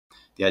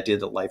the idea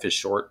that life is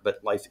short,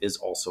 but life is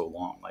also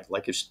long. Like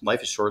life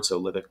is short, so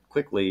live it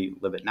quickly,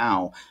 live it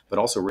now, but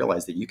also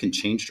realize that you can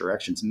change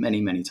directions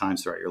many, many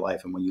times throughout your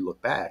life. And when you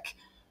look back,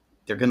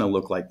 they're going to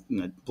look like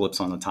blips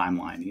on the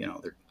timeline.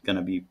 They're going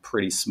to be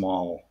pretty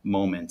small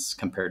moments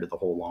compared to the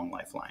whole long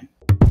lifeline.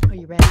 Are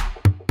you ready?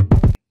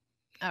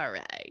 All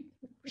right.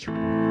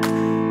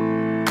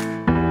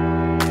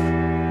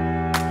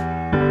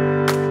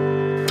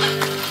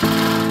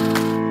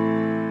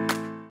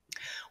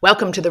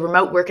 Welcome to the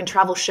Remote Work and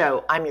Travel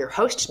Show. I'm your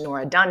host,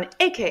 Nora Dunn,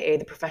 aka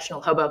the Professional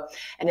Hobo.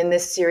 And in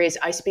this series,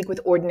 I speak with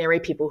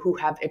ordinary people who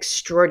have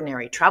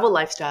extraordinary travel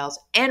lifestyles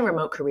and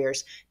remote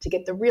careers to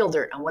get the real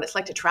dirt on what it's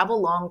like to travel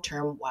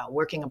long-term while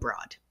working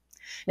abroad.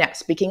 Now,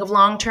 speaking of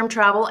long-term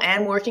travel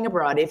and working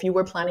abroad, if you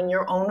were planning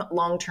your own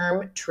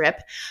long-term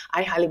trip,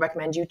 I highly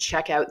recommend you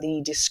check out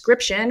the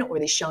description or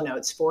the show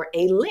notes for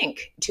a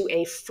link to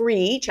a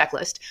free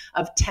checklist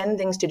of 10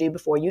 things to do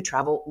before you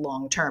travel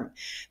long-term.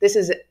 This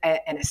is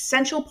an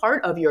essential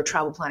part of your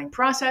travel planning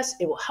process.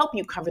 It will help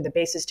you cover the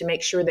bases to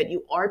make sure that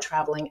you are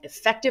traveling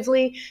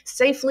effectively,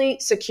 safely,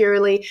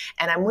 securely,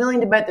 and I'm willing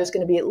to bet there's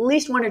going to be at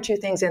least one or two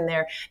things in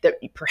there that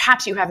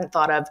perhaps you haven't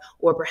thought of,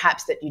 or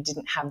perhaps that you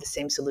didn't have the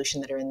same solution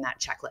that are in that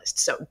checklist.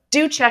 So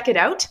do check it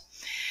out.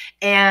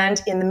 And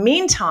in the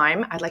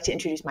meantime, I'd like to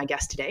introduce my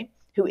guest today,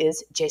 who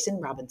is Jason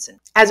Robinson.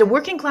 As a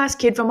working class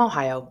kid from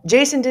Ohio,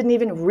 Jason didn't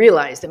even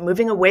realize that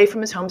moving away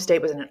from his home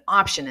state was an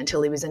option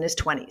until he was in his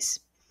 20s.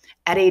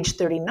 At age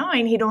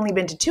 39, he'd only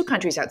been to 2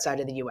 countries outside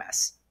of the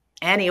US.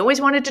 And he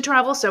always wanted to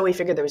travel, so he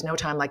figured there was no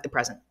time like the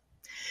present.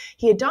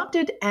 He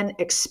adopted an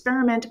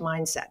experiment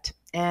mindset.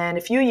 And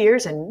a few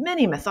years and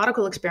many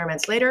methodical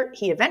experiments later,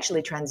 he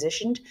eventually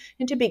transitioned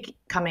into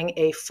becoming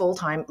a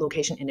full-time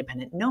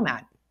location-independent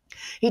nomad.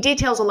 He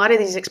details a lot of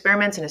these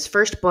experiments in his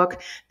first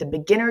book, The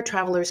Beginner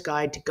Traveler's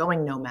Guide to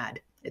Going Nomad.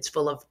 It's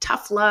full of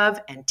tough love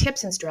and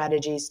tips and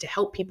strategies to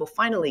help people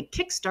finally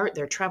kickstart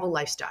their travel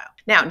lifestyle.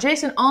 Now,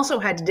 Jason also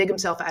had to dig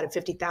himself out of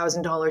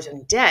 $50,000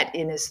 in debt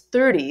in his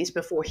 30s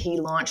before he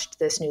launched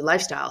this new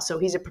lifestyle. So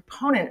he's a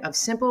proponent of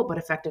simple but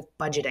effective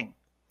budgeting.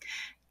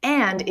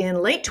 And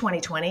in late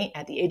 2020,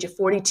 at the age of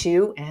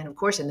 42, and of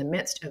course in the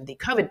midst of the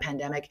COVID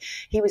pandemic,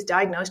 he was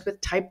diagnosed with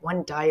type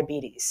 1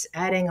 diabetes,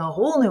 adding a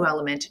whole new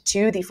element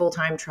to the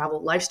full-time travel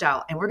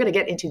lifestyle. And we're going to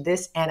get into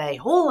this and a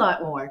whole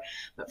lot more.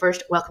 But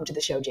first, welcome to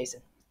the show,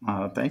 Jason.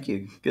 Thank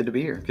you. Good to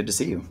be here. Good to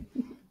see you.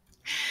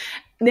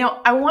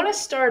 Now, I want to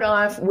start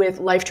off with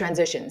life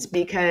transitions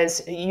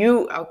because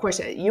you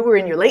were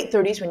in your late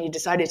 30s when you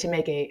decided to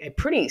make a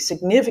pretty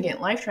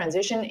significant life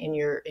transition in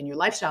your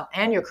lifestyle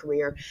and your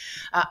career.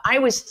 I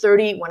was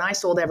 30 when I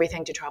sold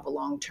everything to travel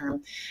long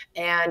term.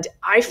 And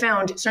I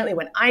found, certainly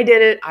when I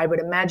did it, I would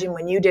imagine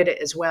when you did it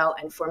as well.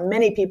 And for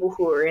many people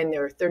who are in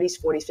their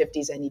 30s, 40s,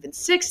 50s, and even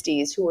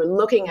 60s who are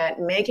looking at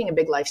making a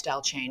big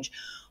lifestyle change,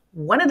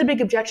 one of the big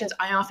objections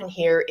I often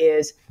hear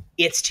is,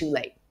 it's too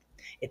late.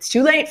 It's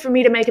too late for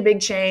me to make a big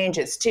change.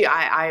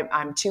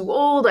 I'm too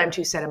old. I'm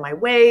too set in my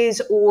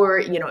ways, or,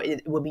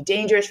 it will be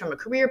dangerous from a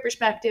career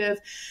perspective.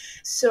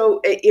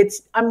 So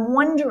I'm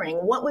wondering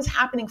what was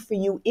happening for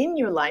you in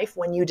your life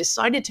when you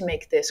decided to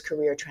make this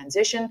career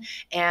transition,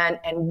 and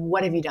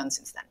what have you done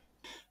since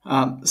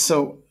then?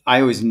 So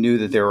I always knew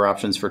that there were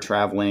options for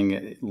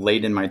traveling.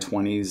 Late in my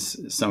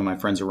 20s, some of my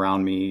friends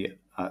around me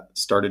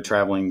started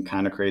traveling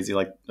kind of crazy.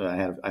 Like I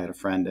had a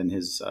friend and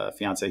his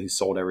fiance who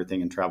sold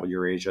everything and traveled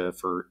Eurasia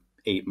for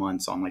 8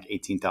 months on like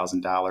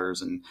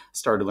 $18,000 and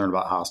started to learn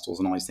about hostels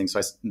and all these things.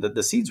 So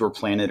the seeds were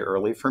planted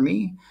early for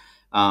me.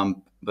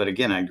 But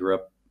again, I grew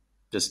up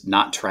just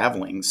not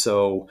traveling.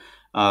 So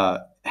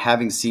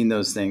having seen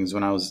those things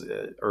when I was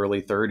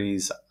early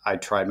 30s, I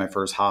tried my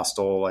first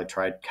hostel. I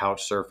tried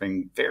couch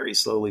surfing, very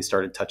slowly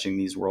started touching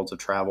these worlds of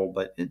travel,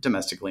 but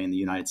domestically in the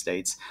United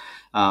States.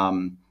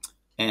 And,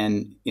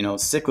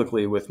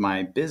 cyclically with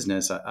my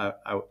business,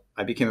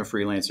 I became a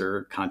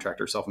freelancer,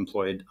 contractor,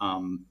 self-employed,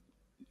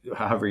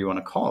 however you want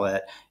to call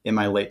it, in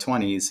my late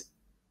 20s.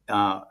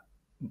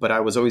 But I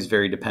was always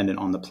very dependent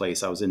on the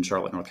place. I was in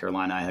Charlotte, North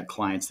Carolina. I had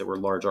clients that were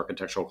large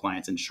architectural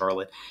clients in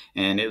Charlotte,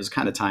 and it was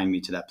kind of tying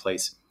me to that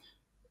place.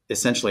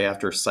 Essentially,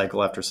 after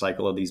cycle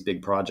of these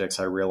big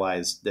projects, I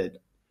realized that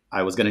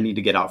I was going to need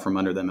to get out from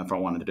under them if I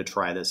wanted to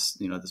try this,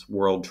 this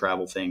world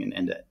travel thing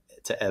and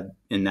to ebb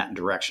in that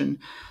direction.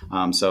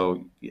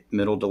 So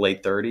middle to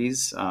late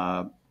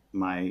 30s,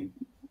 my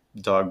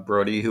dog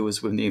Brody, who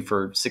was with me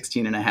for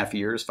 16 and a half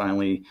years,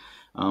 finally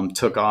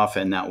took off.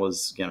 And that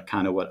was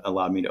kind of what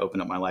allowed me to open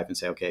up my life and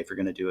say, okay, if you're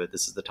going to do it,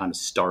 this is the time to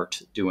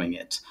start doing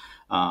it.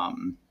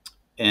 And,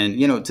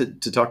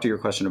 to talk to your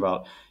question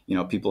about,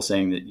 people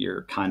saying that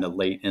you're kind of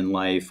late in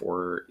life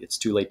or it's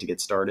too late to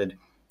get started.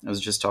 I was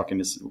just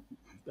talking to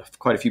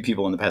quite a few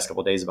people in the past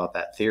couple of days about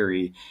that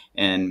theory.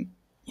 And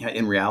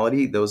in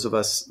reality, those of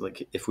us,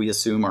 like if we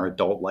assume our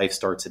adult life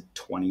starts at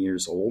 20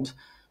 years old,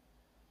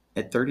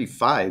 at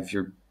 35,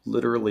 you're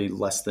literally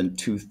less than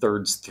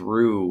 2/3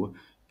 through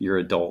your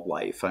adult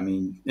life. I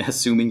mean,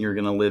 assuming you're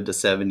going to live to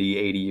 70,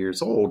 80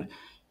 years old,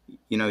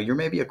 you're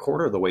maybe a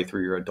quarter of the way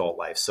through your adult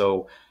life.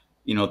 So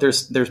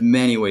there's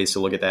many ways to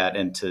look at that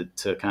and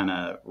to kind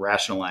of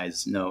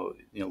rationalize. No,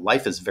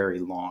 life is very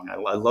long.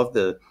 I love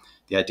the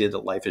idea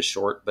that life is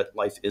short, but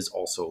life is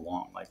also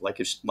long. Like life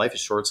is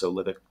short, so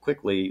live it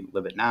quickly,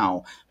 live it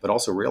now, but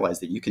also realize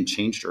that you can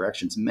change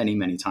directions many,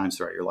 many times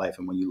throughout your life.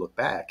 And when you look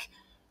back,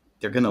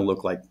 they're going to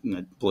look like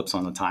blips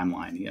on the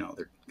timeline.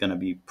 They're going to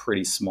be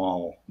pretty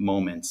small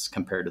moments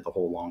compared to the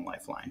whole long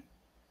lifeline.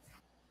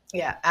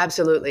 Yeah,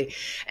 absolutely.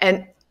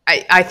 And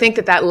I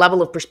think that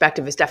level of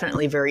perspective is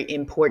definitely very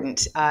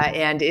important.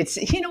 And it's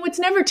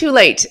never too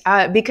late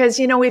because,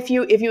 if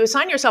you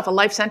assign yourself a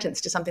life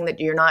sentence to something that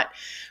you're not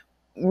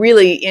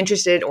really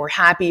interested or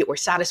happy or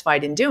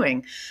satisfied in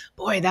doing,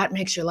 boy, that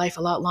makes your life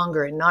a lot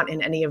longer and not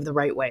in any of the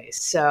right ways.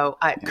 So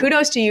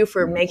kudos to you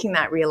for making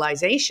that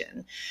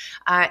realization.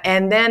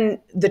 And then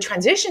the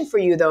transition for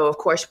you, though, of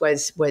course,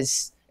 was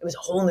it was a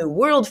whole new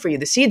world for you.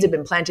 The seeds had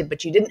been planted,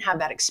 but you didn't have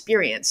that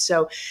experience.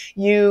 So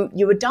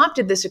you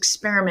adopted this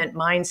experiment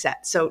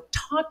mindset. So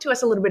talk to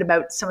us a little bit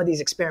about some of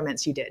these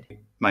experiments you did.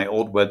 My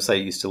old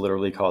website used to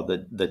literally call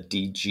it the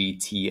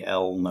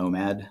DGTL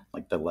Nomad,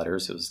 like the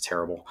letters. It was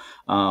terrible.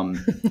 And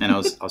I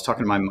was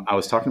talking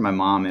to my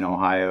mom in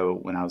Ohio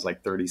when I was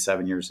like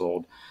 37 years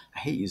old. I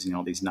hate using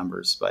all these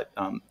numbers, but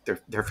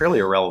they're fairly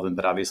irrelevant,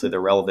 but obviously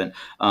they're relevant.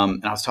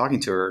 And I was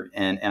talking to her,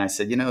 and I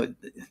said,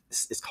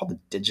 it's called the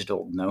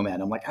digital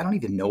nomad. I'm like, I don't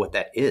even know what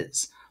that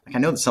is. Like, I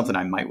know it's something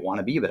I might want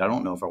to be, but I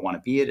don't know if I want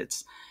to be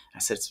it. I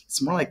said,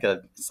 it's more like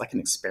it's like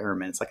an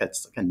experiment. It's like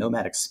a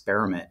nomad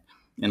experiment.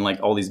 And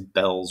like all these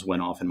bells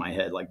went off in my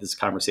head. Like this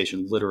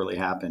conversation literally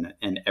happened,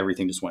 and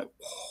everything just went,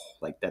 whoa,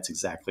 like that's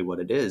exactly what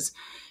it is.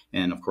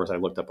 And of course, I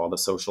looked up all the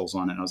socials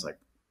on it, and I was like,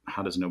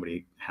 how does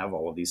nobody have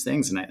all of these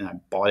things? And I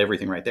bought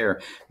everything right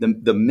there.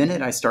 The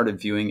minute I started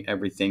viewing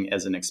everything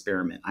as an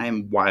experiment, I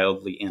am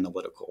wildly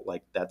analytical.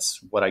 Like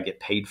that's what I get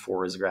paid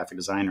for as a graphic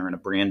designer and a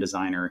brand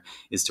designer,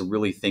 is to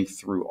really think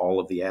through all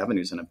of the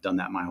avenues. And I've done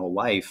that my whole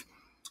life.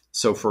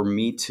 So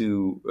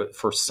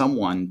for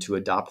someone to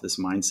adopt this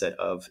mindset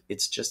of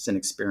it's just an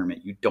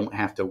experiment, you don't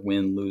have to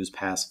win, lose,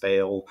 pass,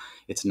 fail.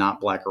 It's not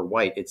black or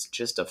white. It's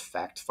just a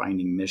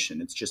fact-finding mission.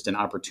 It's just an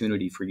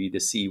opportunity for you to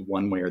see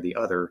one way or the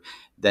other,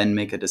 then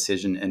make a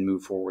decision and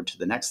move forward to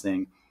the next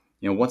thing.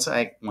 Once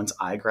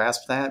I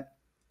grasped that,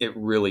 it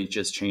really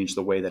just changed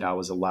the way that I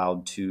was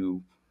allowed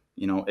to,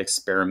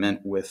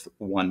 experiment with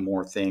one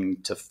more thing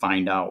to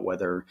find out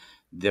whether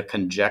the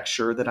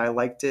conjecture that I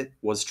liked it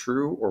was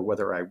true or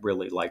whether I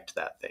really liked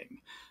that thing.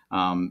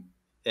 And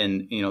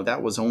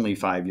that was only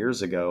 5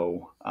 years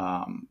ago.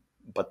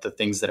 But the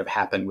things that have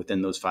happened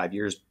within those 5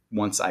 years,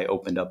 once I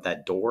opened up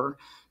that door,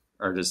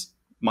 are just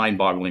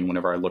mind-boggling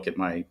whenever I look at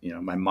my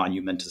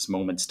monumentous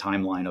moments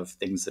timeline of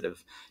things that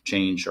have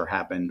changed or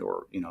happened,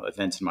 or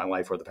events in my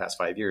life over the past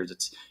 5 years.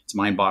 It's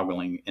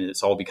mind-boggling, and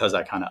it's all because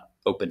I kind of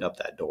opened up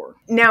that door.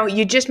 Now,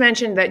 you just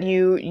mentioned that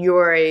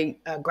you're a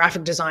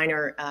graphic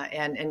designer,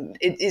 and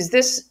is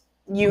this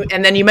you?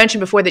 And then you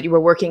mentioned before that you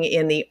were working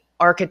in the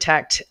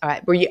architect.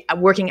 Were you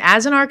working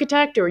as an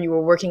architect, or you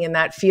were working in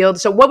that field?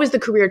 So, what was the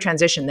career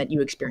transition that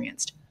you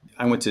experienced?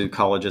 I went to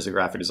college as a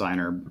graphic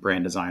designer,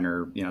 brand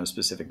designer,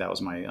 specific. That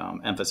was my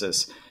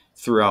emphasis.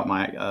 Throughout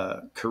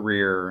my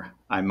career,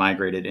 I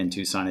migrated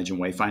into signage and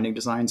wayfinding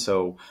design.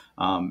 So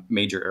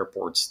major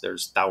airports,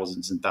 there's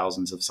thousands and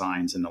thousands of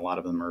signs, and a lot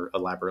of them are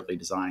elaborately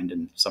designed,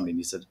 and somebody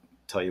needs to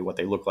tell you what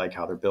they look like,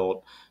 how they're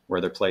built,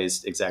 where they're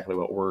placed, exactly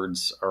what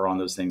words are on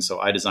those things. So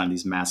I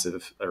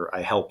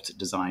helped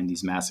design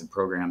these massive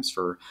programs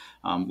for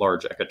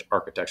large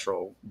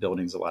architectural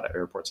buildings, a lot of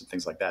airports and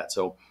things like that.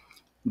 So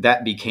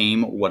that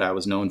became what I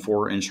was known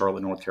for in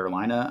Charlotte, North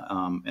Carolina.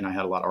 And I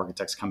had a lot of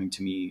architects coming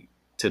to me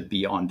to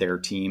be on their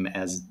team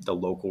as the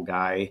local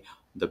guy,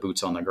 the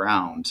boots on the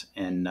ground.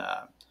 And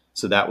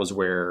so that was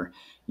where,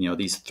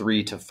 these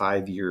 3 to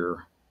 5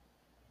 year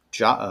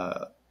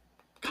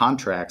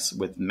contracts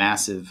with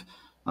massive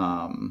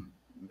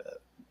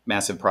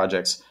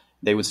projects,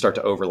 they would start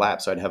to overlap.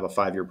 So I'd have a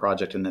 5-year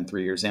project, and then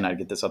 3 years in, I'd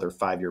get this other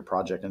 5-year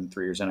project, and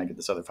 3 years in, I'd get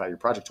this other 5-year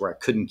project, where I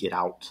couldn't get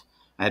out.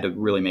 I had to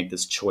really make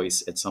this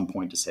choice at some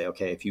point to say,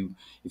 okay, if you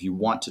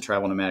want to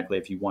travel nomadically,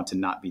 if you want to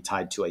not be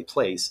tied to a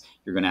place,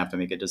 you're going to have to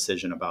make a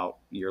decision about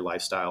your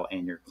lifestyle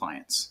and your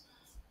clients.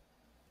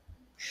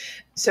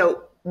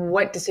 So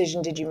what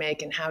decision did you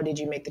make, and how did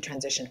you make the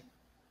transition?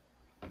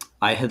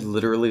 I had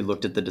literally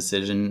looked at the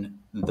decision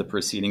the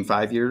preceding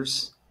 5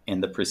 years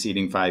and the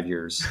preceding 5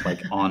 years, like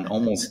on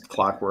almost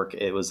clockwork.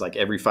 It was like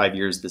every 5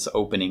 years, this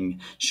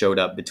opening showed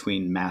up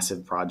between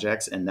massive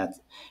projects. And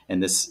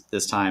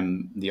this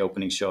time the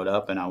opening showed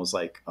up, and I was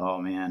like, oh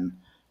man,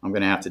 I'm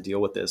going to have to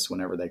deal with this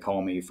whenever they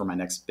call me for my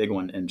next big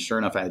one. And sure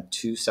enough, I had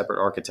 2 separate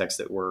architects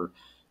that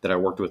I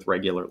worked with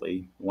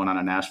regularly, one out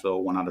of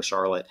Nashville, one out of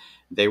Charlotte.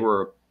 They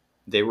were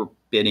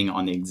bidding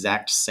on the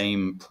exact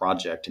same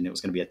project, and it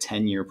was going to be a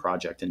 10-year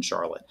project in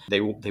Charlotte.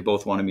 They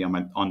both wanted me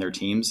on their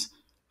teams.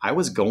 I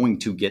was going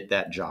to get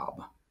that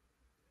job.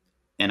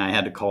 And I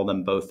had to call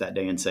them both that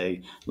day and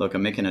say, look,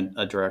 I'm making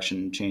a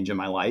direction change in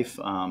my life.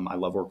 I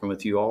love working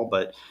with you all,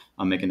 but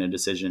I'm making a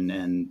decision,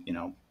 and,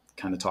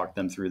 kind of talk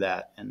them through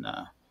that. And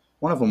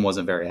One of them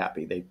wasn't very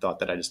happy. They thought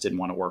that I just didn't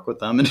want to work with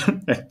them.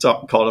 And I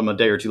called them a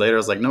day or two later. I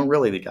was like, no,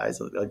 really, the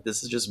guys, like,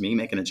 this is just me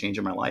making a change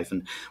in my life.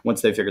 And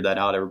once they figured that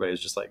out, everybody was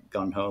just like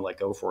gung ho, like,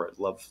 go for it.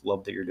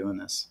 Love that you're doing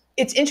this.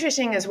 It's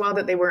interesting as well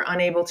that they were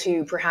unable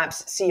to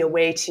perhaps see a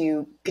way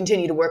to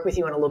continue to work with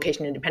you on a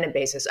location independent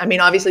basis. I mean,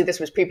 obviously this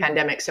was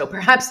pre-pandemic, so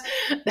perhaps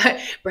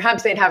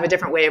they'd have a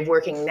different way of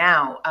working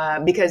now.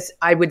 Because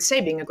I would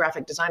say being a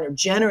graphic designer,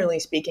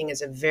 generally speaking,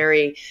 is a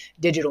very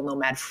digital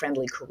nomad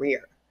friendly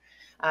career.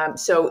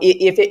 So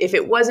if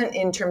it wasn't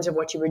in terms of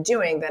what you were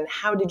doing, then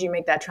how did you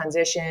make that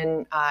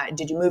transition?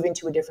 Did you move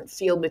into a different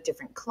field with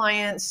different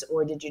clients,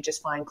 or did you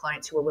just find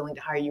clients who were willing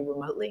to hire you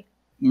remotely?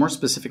 More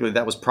specifically,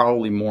 that was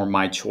probably more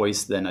my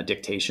choice than a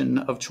dictation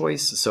of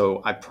choice.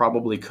 So I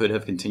probably could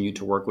have continued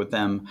to work with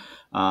them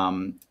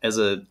as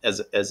a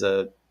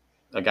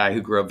guy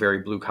who grew up very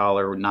blue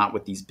collar, not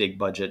with these big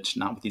budgets,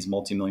 not with these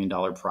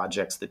multi-million-dollar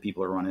projects that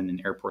people are running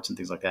in airports and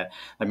things like that.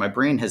 Like, my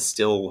brain has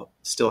still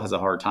has a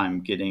hard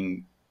time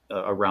getting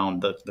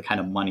around the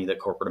kind of money that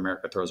corporate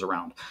America throws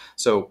around.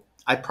 So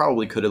I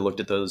probably could have looked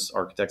at those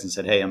architects and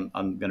said, hey, I'm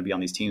going to be on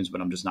these teams,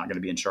 but I'm just not going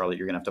to be in Charlotte.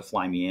 You're going to have to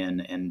fly me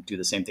in and do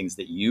the same things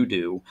that you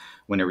do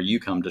whenever you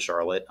come to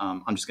Charlotte.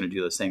 I'm just going to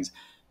do those things.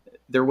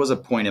 There was a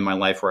point in my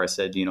life where I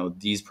said,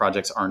 these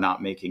projects are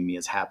not making me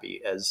as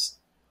happy as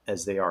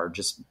they are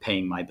just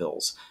paying my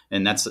bills.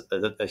 And that's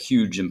a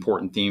huge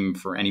important theme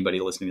for anybody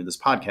listening to this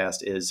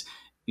podcast is,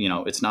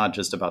 it's not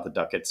just about the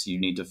ducats. You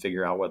need to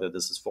figure out whether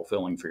this is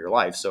fulfilling for your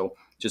life. So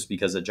just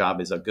because a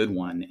job is a good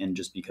one and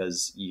just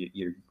because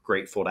you're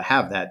grateful to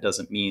have that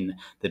doesn't mean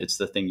that it's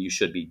the thing you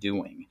should be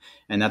doing.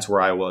 And that's where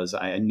I was.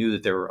 I knew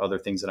that there were other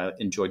things that I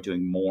enjoyed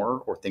doing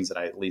more, or things that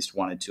I at least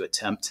wanted to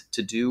attempt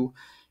to do.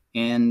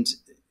 And,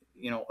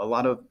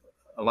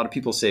 a lot of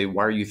people say,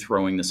 why are you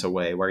throwing this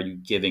away? Why are you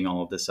giving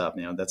all of this up?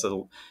 That's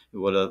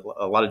what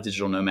a lot of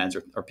digital nomads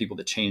are people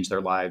that change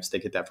their lives. They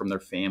get that from their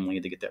family.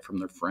 They get that from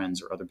their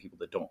friends or other people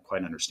that don't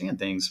quite understand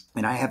things.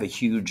 And I have a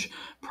huge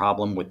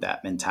problem with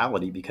that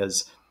mentality,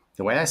 because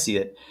the way I see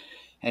it,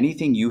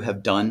 anything you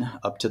have done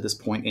up to this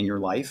point in your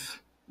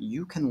life,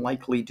 you can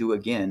likely do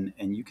again,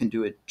 and you can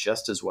do it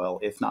just as well,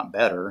 if not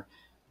better.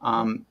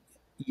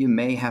 You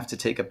may have to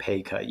take a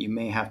pay cut. You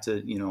may have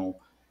to,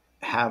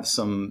 have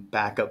some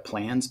backup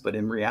plans, but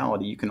in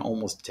reality, you can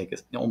almost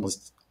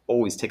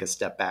always take a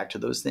step back to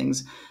those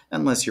things,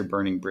 unless you're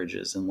burning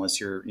bridges, unless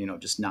you're,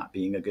 just not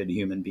being a good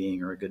human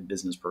being or a good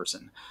business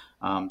person.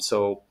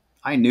 So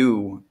I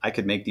knew I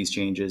could make these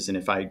changes. And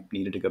if I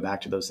needed to go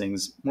back to those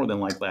things, more than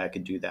likely I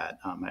could do that.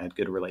 I had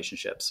good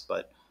relationships,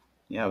 but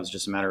yeah, it was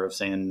just a matter of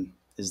saying,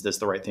 is this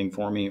the right thing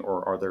for me,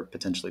 or are there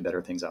potentially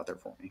better things out there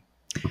for me?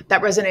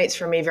 That resonates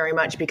for me very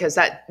much, because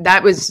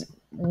that was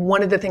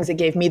one of the things that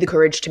gave me the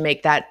courage to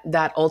make that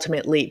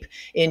ultimate leap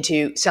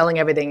into selling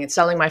everything and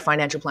selling my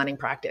financial planning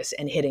practice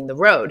and hitting the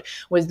road,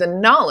 was the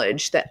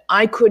knowledge that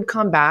I could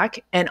come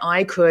back and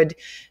I could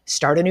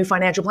start a new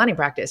financial planning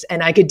practice,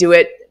 and I could do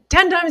it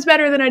 10 times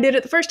better than I did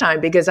it the first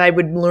time, because I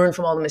would learn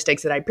from all the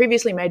mistakes that I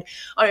previously made.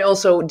 I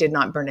also did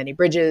not burn any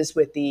bridges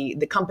with the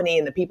company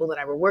and the people that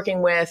I were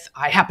working with.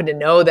 I happen to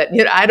know that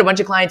I had a bunch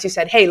of clients who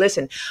said, hey,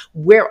 listen,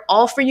 we're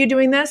all for you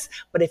doing this,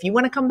 but if you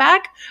want to come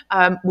back,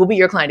 we'll be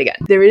your client again.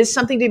 There is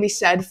something to be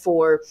said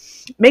for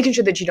making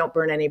sure that you don't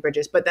burn any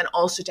bridges, but then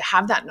also to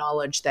have that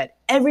knowledge that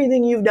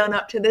everything you've done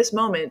up to this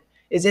moment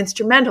is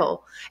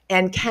instrumental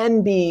and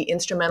can be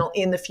instrumental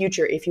in the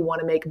future if you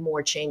want to make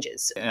more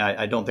changes.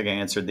 I don't think I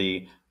answered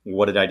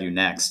what did I do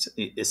next?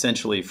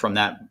 Essentially, from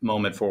that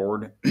moment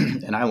forward,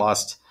 and I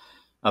lost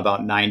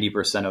about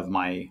 90% of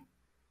my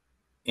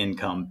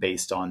income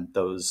based on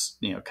those,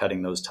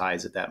 cutting those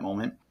ties at that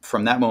moment.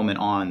 From that moment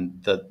on,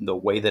 the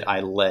way that I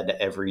led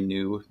every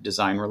new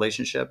design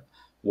relationship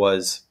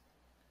was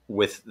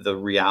with the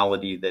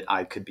reality that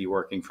I could be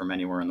working from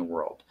anywhere in the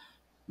world.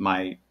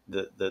 The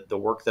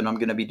work that I'm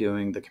going to be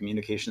doing, the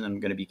communication that I'm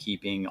going to be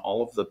keeping,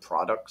 all of the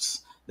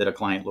products that a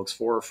client looks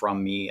for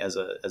from me as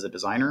a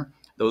designer,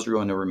 those are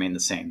going to remain the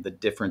same. The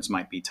difference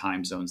might be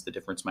time zones. The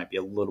difference might be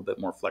a little bit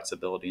more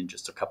flexibility and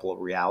just a couple of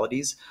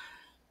realities.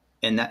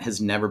 And that has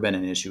never been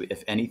an issue.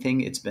 If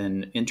anything, it's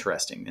been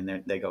interesting.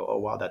 And they go, oh,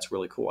 wow, that's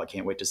really cool. I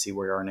can't wait to see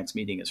where our next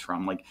meeting is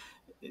from. Like,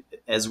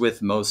 as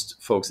with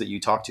most folks that you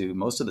talk to,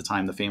 most of the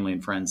time, the family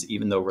and friends,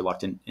 even though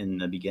reluctant in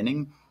the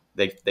beginning,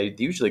 they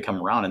usually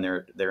come around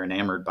and they're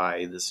enamored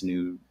by this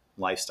new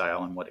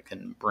lifestyle and what it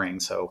can bring.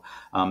 So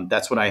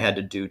that's what I had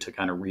to do to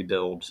kind of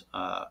rebuild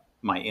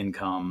my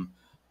income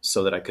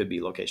so that I could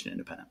be location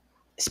independent.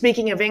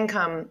 Speaking of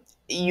income,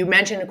 you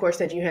mentioned, of course,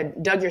 that you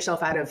had dug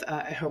yourself out of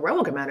a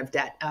heroic amount of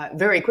debt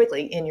very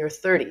quickly in your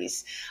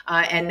 30s.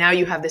 And now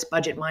you have this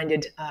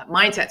budget-minded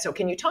mindset. So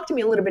can you talk to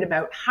me a little bit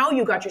about how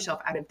you got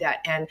yourself out of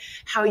debt and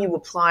how you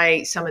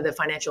apply some of the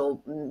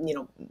financial,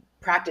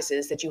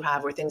 practices that you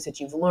have or things that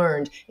you've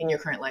learned in your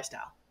current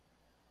lifestyle?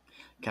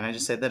 Can I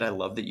just say that I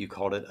love that you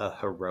called it a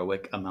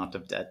heroic amount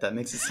of debt? That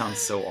makes it sound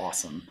so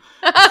awesome.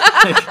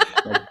 Like,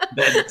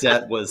 that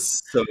debt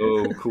was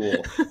so cool.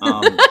 No,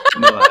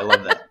 I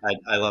love that.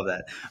 I love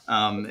that.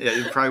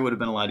 It probably would have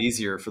been a lot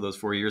easier for those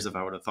 4 years if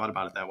I would have thought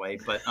about it that way.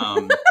 But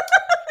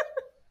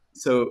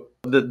so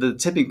the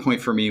tipping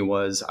point for me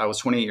was I was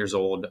 28 years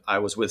old. I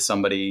was with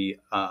somebody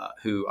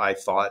who I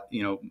thought,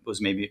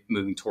 was maybe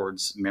moving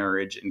towards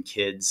marriage and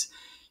kids.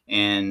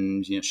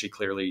 And, she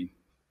clearly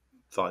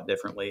thought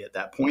differently at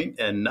that point,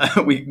 and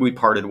we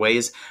parted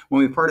ways.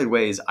 When we parted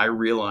ways, I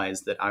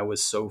realized that I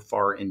was so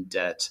far in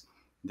debt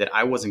that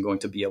I wasn't going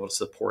to be able to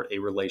support a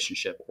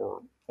relationship,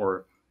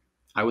 or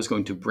I was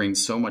going to bring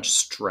so much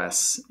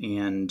stress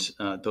and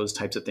those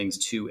types of things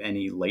to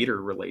any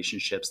later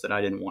relationships that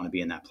I didn't want to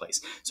be in that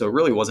place. So it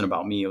really wasn't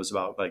about me. It was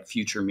about like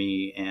future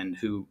me and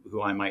who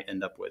I might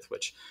end up with,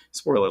 which,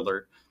 spoiler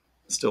alert,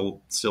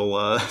 still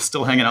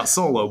hanging out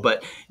solo.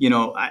 But,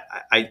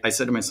 I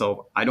said to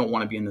myself, I don't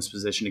want to be in this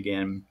position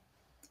again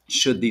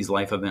should these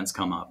life events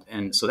come up.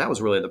 And so that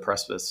was really the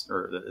precipice,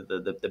 or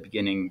the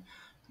beginning.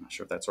 I'm not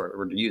sure if that's the right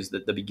word to use,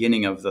 the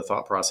beginning of the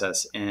thought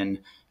process. And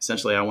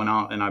essentially I went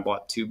out and I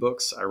bought 2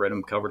 books. I read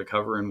them cover to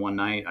cover in one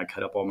night. I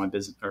cut up all my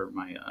business, or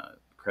my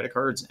credit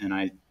cards, and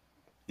I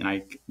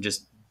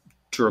just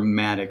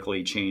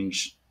dramatically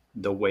changed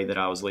the way that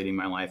I was leading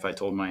my life. I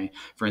told my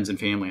friends and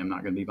family, I'm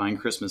not going to be buying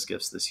Christmas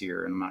gifts this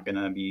year, and I'm not going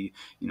to be,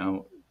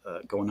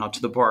 going out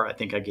to the bar. I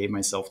think I gave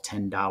myself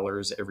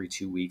 $10 every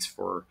 2 weeks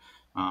for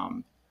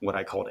what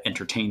I called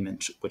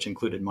entertainment, which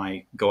included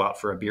my go out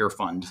for a beer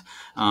fund.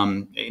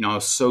 I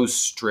was so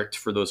strict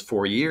for those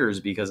 4 years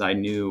because I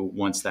knew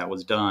once that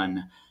was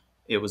done,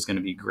 it was going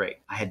to be great.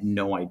 I had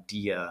no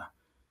idea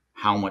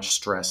how much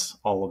stress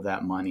all of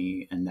that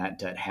money and that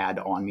debt had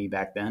on me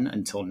back then,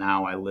 until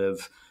now. I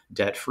live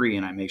debt free,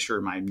 and I make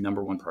sure my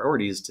number one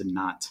priority is to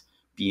not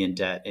be in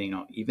debt.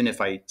 And, even if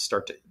I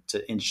start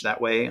to inch that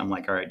way, I'm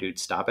like, all right, dude,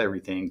 stop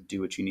everything, do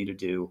what you need to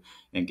do,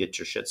 and get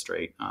your shit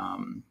straight.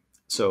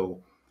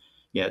 So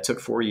yeah, it took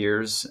 4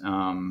 years,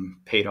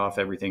 paid off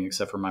everything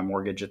except for my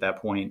mortgage at that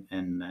point.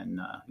 And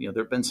then,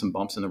 there've been some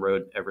bumps in the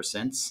road ever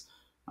since.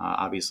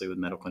 Obviously with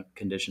medical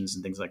conditions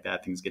and things like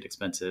that, things get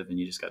expensive and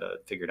you just got to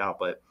figure it out.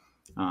 But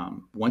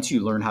once you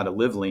learn how to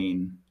live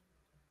lean,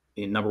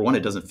 number one,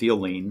 it doesn't feel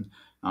lean,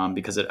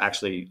 because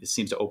it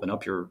seems to open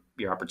up your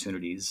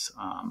opportunities.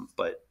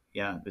 But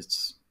yeah,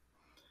 it's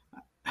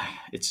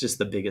just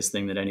the biggest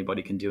thing that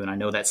anybody can do. And I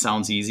know that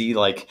sounds easy,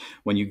 like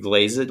when you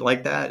glaze it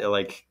like that,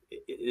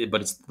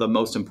 but it's the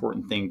most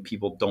important thing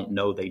people don't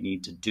know they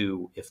need to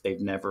do if they've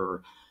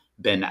never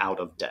been out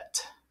of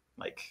debt.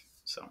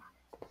 So.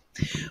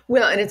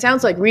 Well, and it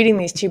sounds like reading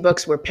these 2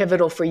 books were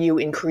pivotal for you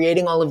in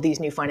creating all of these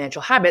new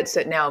financial habits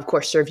that now, of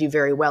course, serve you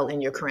very well in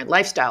your current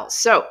lifestyle.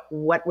 So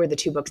what were the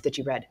 2 books that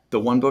you read? The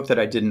one book that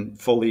I didn't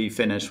fully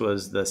finish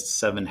was The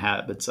 7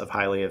 Habits of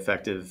Highly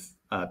Effective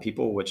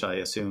People, which I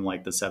assume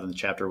like the 7th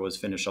chapter was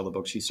finish all the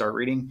books you start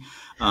reading.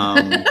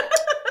 And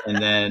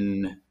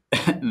then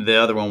the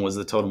other one was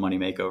The Total Money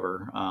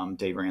Makeover,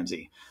 Dave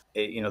Ramsey.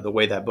 The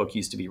way that book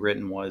used to be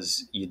written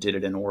was you did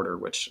it in order,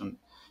 which,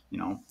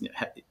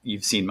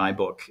 you've seen my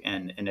book,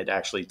 and it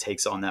actually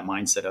takes on that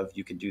mindset of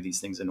you can do these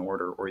things in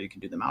order or you can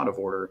do them out of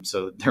order.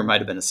 So there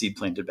might've been a seed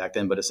planted back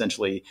then, but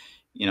essentially,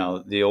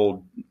 the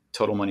old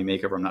Total Money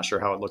Makeover, I'm not sure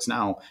how it looks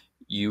now.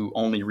 You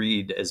only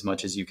read as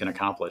much as you can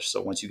accomplish.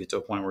 So once you get to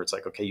a point where it's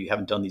like, okay, you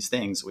haven't done these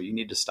things, well, you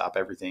need to stop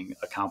everything,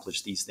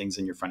 accomplish these things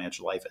in your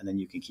financial life, and then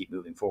you can keep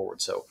moving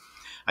forward. So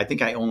I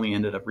think I only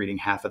ended up reading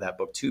half of that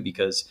book too,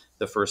 because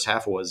the first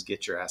half was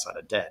get your ass out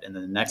of debt. And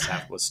then the next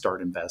half was start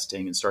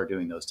investing and start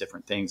doing those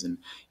different things. And,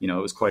 it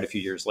was quite a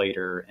few years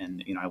later.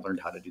 And, I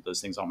learned how to do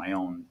those things on my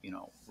own,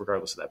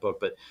 regardless of that book.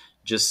 But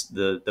just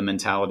the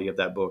mentality of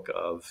that book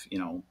of,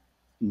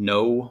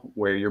 know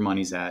where your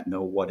money's at,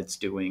 know what it's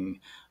doing,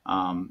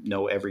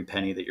 know every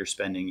penny that you're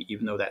spending,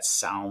 even though that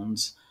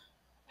sounds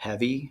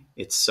heavy.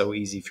 It's so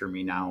easy for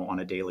me now on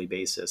a daily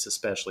basis,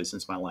 especially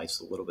since my life's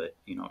a little bit,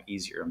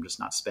 easier. I'm just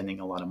not spending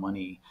a lot of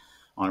money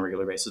on a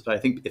regular basis. But I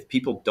think if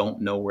people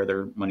don't know where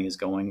their money is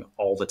going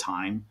all the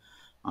time,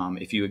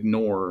 if you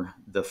ignore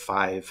the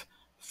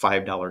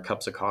 $5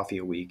 cups of coffee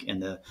a week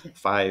and the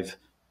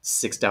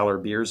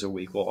 $6 beers a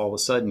week, well, all of a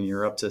sudden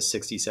you're up to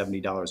 $60,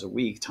 $70 a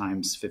week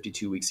times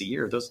 52 weeks a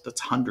year. That's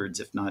hundreds,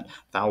 if not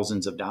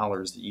thousands of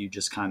dollars that you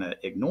just kind of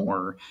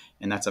ignore.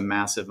 And that's a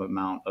massive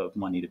amount of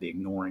money to be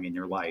ignoring in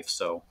your life.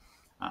 So,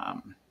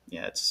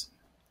 yeah, it's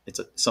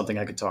something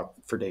I could talk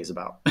for days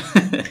about.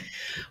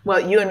 Well,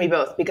 you and me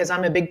both, because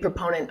I'm a big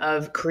proponent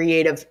of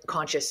creative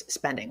conscious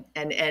spending,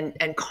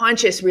 and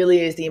conscious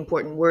really is the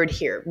important word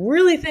here.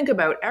 Really think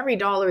about every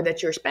dollar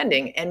that you're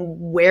spending and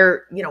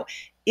where,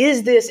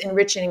 is this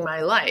enriching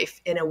my life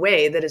in a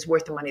way that is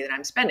worth the money that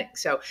I'm spending?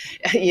 So,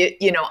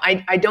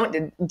 I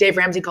don't, Dave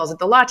Ramsey calls it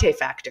the latte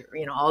factor,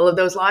 all of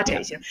those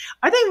lattes,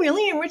 are they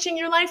really enriching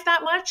your life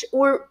that much?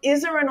 Or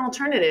is there an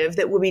alternative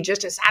that will be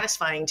just as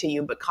satisfying to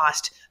you, but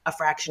cost a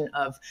fraction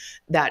of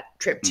that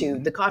trip to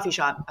the coffee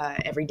shop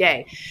every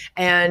day?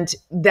 And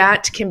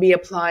that can be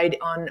applied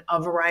on a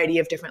variety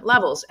of different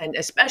levels. And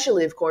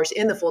especially, of course,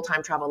 in the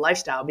full-time travel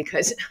lifestyle,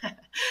 because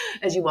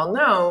as you well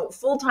know,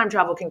 full-time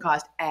travel can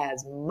cost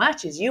as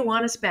much as you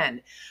want to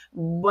spend,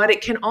 but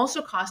it can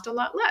also cost a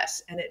lot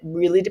less. And it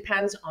really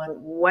depends on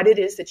what it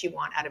is that you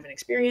want out of an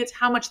experience,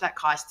 how much that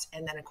costs,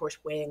 and then, of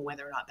course, weighing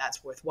whether or not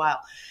that's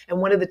worthwhile. And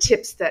one of the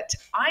tips that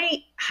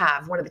I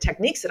have, one of the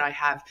techniques that I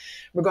have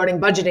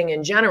regarding budgeting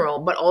in general,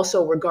 but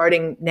also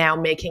regarding now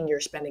making your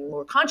spending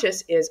more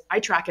conscious, is I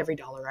track every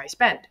dollar I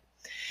spend.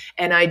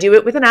 And I do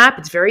it with an app.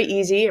 It's very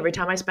easy. Every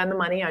time I spend the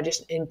money, I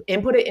just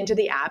input it into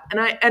the app, and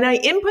I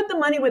input the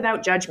money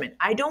without judgment.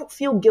 I don't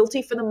feel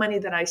guilty for the money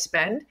that I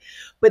spend,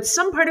 but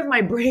some part of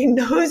my brain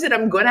knows that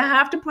I'm going to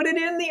have to put it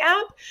in the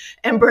app.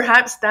 And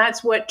perhaps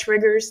that's what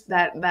triggers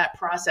that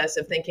process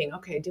of thinking,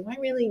 okay, do I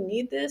really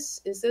need this?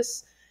 Is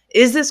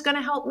this going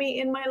to help me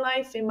in my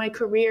life, in my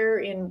career,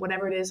 in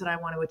whatever it is that I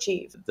want to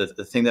achieve? The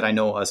thing that I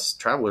know us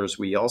travelers,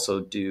 we also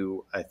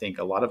do, I think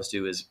a lot of us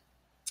do, is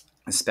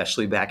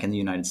especially back in the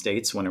United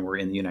States, when we're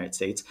in the United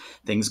States,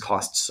 things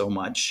cost so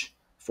much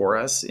for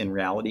us in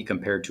reality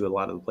compared to a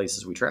lot of the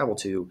places we travel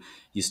to.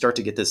 You start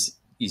to get this,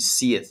 you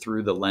see it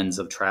through the lens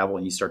of travel,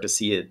 and you start to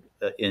see it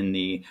in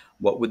the,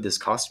 what would this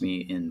cost me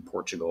in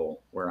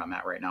Portugal, where I'm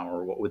at right now,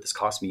 or what would this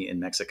cost me in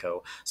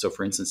Mexico? So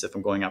for instance, if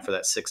I'm going out for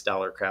that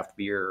 $6 craft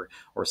beer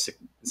or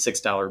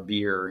 $6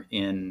 beer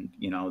in,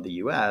 the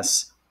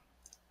US,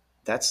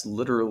 that's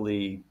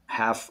literally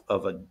half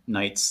of a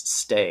night's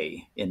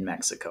stay in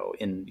Mexico,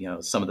 in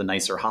some of the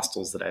nicer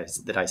hostels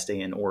that I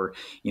stay in, or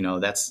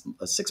that's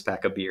a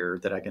 6-pack of beer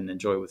that I can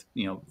enjoy with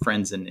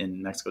friends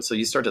in Mexico. So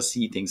you start to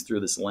see things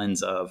through this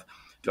lens of,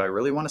 do I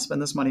really want to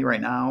spend this money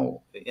right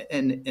now?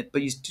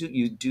 But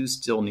you do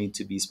still need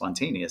to be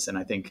spontaneous, and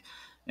I think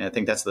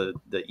that's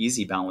the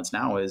easy balance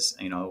now is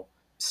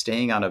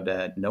staying out of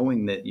debt,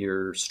 knowing that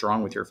you're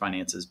strong with your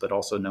finances, but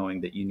also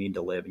knowing that you need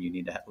to live and you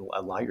need to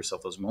allow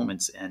yourself those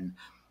moments. And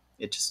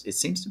it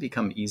seems to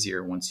become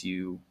easier once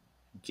you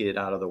get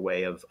out of the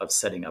way of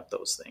setting up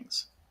those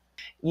things.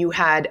 You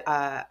had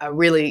a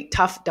really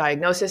tough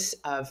diagnosis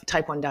of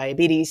type 1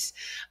 diabetes.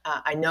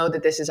 I know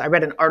that I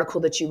read an article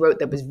that you wrote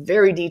that was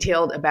very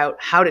detailed about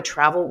how to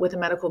travel with a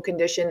medical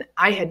condition.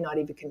 I had not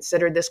even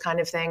considered this kind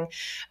of thing.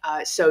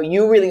 So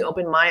you really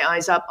opened my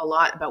eyes up a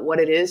lot about what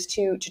it is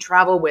to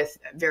travel with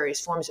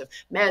various forms of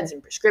meds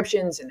and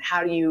prescriptions, and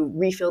how do you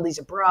refill these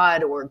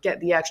abroad or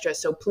get the extra.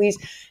 So please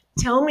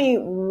tell me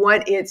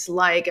what it's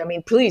like. I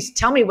mean, please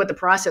tell me what the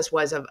process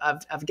was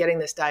of getting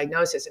this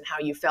diagnosis and how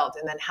you felt,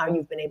 and then how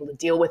you've been able to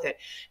deal with it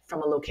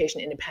from a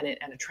location independent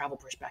and a travel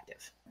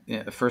perspective.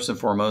 Yeah, first and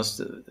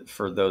foremost,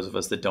 for those of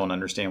us that don't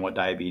understand what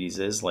diabetes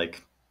is,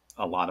 like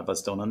a lot of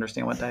us don't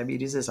understand what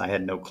diabetes is. I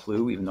had no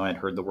clue, even though I'd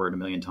heard the word a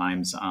million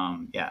times.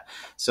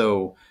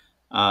 So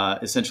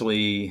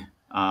essentially,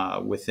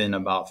 within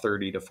about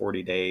 30 to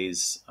 40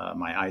 days,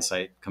 my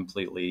eyesight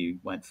completely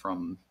went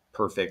from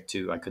perfect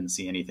to I couldn't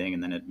see anything,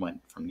 and then it went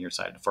from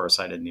nearsighted to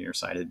farsighted,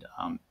 nearsighted,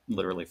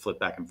 literally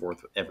flipped back and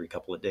forth every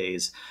couple of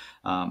days.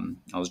 I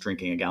was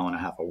drinking 1.5 gallons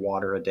of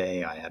water a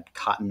day. I had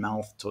cotton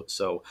mouth,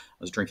 so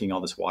I was drinking all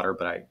this water,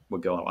 but I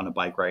would go on a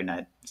bike ride and I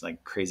had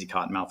like crazy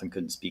cotton mouth and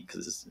couldn't speak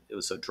because it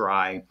was so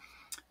dry.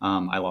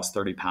 I lost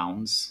 30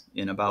 pounds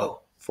in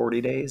about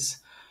 40 days,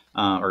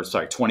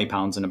 20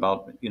 pounds in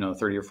about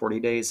 30 or 40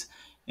 days.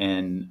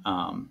 And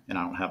I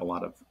don't have a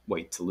lot of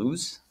weight to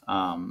lose.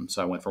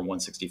 So I went from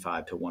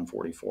 165 to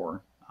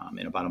 144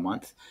 in about a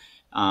month.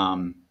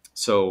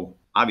 So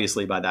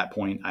obviously by that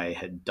point I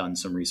had done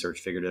some research,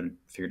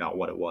 figured out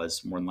what it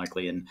was more than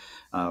likely, and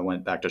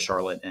went back to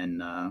Charlotte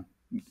and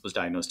was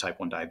diagnosed type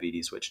 1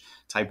 diabetes, which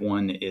type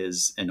 1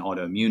 is an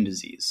autoimmune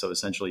disease. So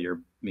essentially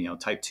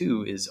type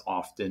 2 is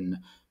often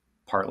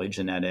partly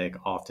genetic,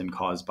 often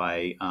caused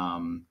by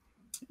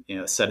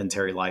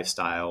sedentary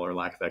lifestyle or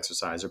lack of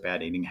exercise or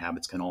bad eating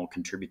habits can all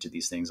contribute to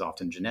these things,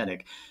 often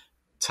genetic.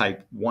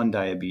 Type 1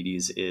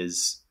 diabetes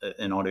is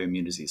an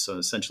autoimmune disease. So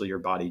essentially your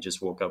body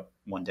just woke up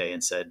one day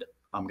and said,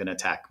 I'm going to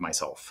attack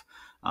myself.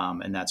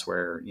 And that's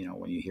where,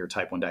 when you hear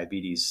type 1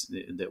 diabetes,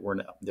 that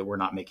we're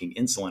not making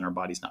insulin, our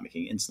body's not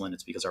making insulin,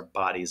 it's because our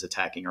body is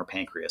attacking our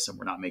pancreas and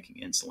we're not making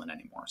insulin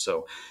anymore.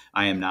 So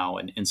I am now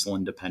an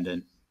insulin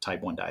dependent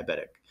type 1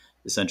 diabetic.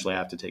 Essentially I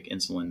have to take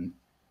insulin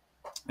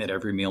at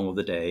every meal of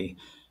the day,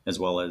 as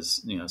well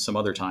as some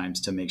other times,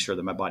 to make sure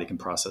that my body can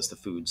process the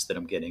foods that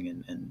I'm getting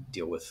and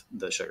deal with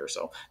the sugar.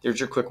 So there's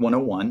your quick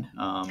 101.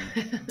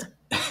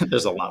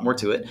 There's a lot more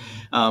to it,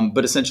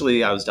 but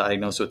essentially I was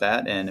diagnosed with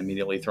that and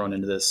immediately thrown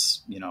into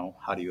this.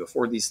 How do you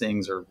afford these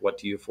things, or what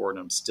do you afford?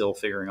 And I'm still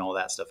figuring all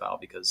that stuff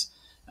out because,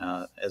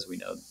 as we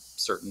know,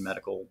 certain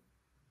medical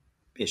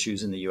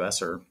issues in the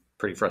U.S. are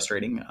pretty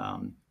frustrating.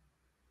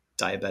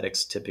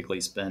 diabetics typically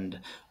spend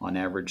on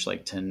average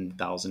like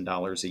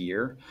 $10,000 a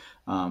year,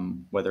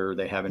 whether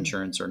they have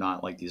insurance or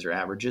not. Like these are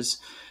averages.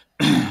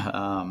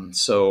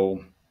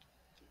 So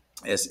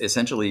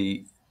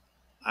essentially,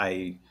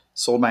 I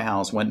sold my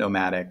house, went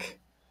nomadic.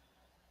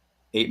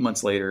 8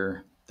 months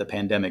later, the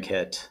pandemic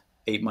hit.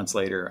 8 months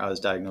later, I was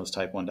diagnosed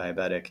type 1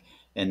 diabetic.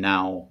 And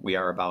now we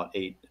are about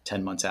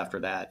 10 months after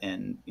that.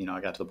 And, I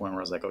got to the point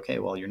where I was like, okay,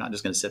 well, you're not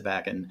just going to sit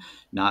back and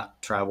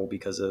not travel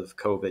because of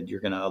COVID.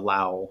 You're going to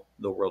allow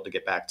the world to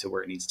get back to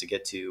where it needs to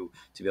get to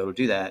be able to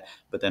do that.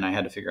 But then I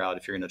had to figure out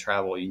if you're going to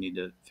travel, you need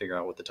to figure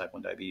out what the type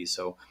 1 diabetes.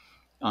 So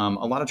a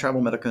lot of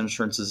travel medical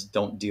insurances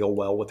don't deal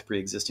well with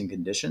pre-existing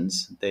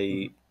conditions.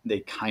 They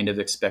kind of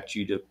expect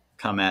you to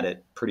come at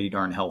it pretty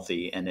darn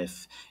healthy, and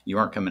if you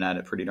aren't coming at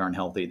it pretty darn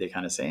healthy, they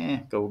kind of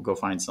say, go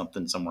find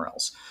something somewhere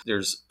else.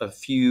 There's a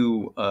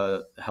few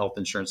health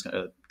insurance,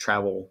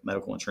 travel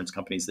medical insurance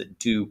companies that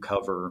do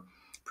cover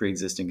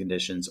pre-existing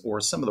conditions,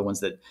 or some of the ones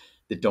that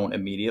don't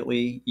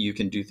immediately. You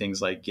can do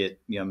things like get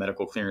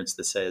medical clearance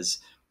that says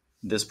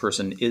this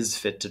person is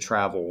fit to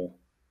travel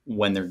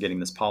when they're getting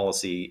this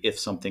policy. If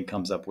something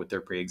comes up with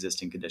their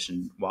pre-existing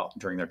condition while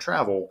during their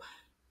travel,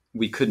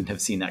 we couldn't have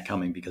seen that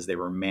coming because they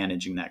were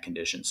managing that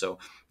condition. So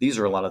these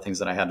are a lot of things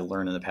that I had to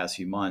learn in the past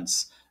few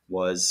months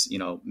was,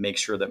 make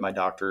sure that my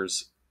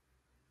doctors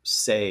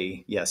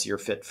say, yes, you're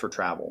fit for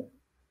travel.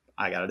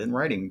 I got it in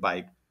writing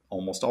by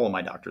almost all of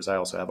my doctors. I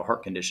also have a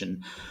heart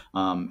condition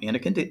and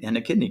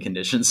a kidney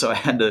condition. So I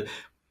had to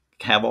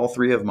have all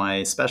three of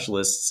my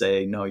specialists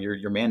say, no,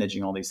 you're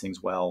managing all these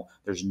things well.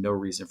 There's no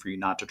reason for you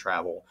not to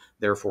travel.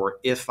 Therefore,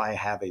 if I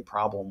have a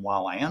problem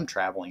while I am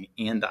traveling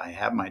and I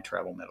have my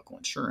travel medical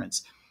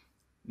insurance,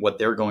 what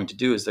they're going to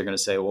do is they're going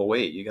to say, well,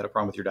 wait, you got a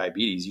problem with your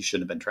diabetes. You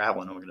shouldn't have been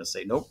traveling. And we're going to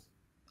say, nope,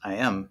 I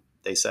am.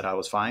 They said I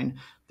was fine.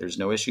 There's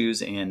no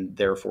issues. And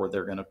therefore,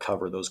 they're going to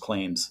cover those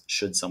claims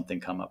should something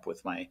come up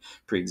with my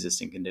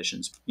pre-existing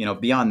conditions.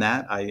 Beyond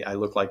that, I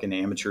look like an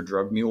amateur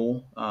drug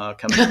mule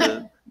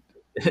coming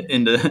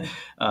into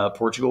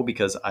Portugal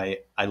because I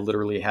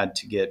literally had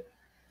to get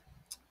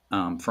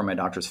from my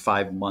doctors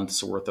 5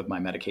 months worth of my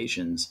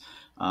medications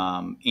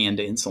and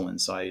insulin.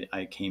 So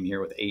I came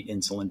here with 8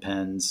 insulin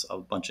pens, a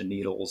bunch of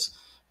needles,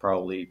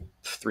 probably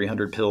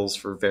 300 pills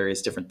for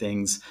various different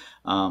things.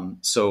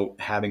 So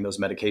having those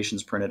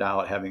medications printed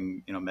out,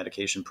 having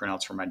medication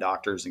printouts from my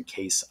doctors in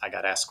case I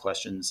got asked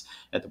questions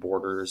at the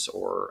borders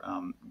or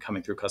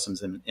coming through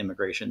customs and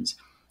immigrations.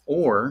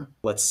 Or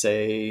let's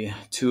say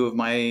 2 of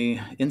my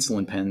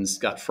insulin pens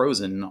got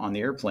frozen on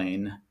the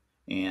airplane,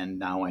 and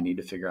now I need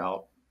to figure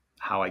out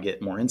how I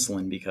get more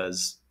insulin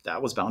because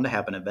that was bound to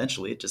happen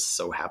eventually. It just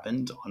so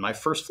happened on my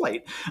first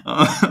flight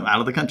out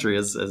of the country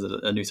as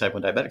a new type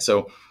 1 diabetic.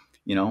 So,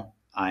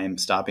 I'm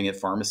stopping at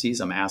pharmacies.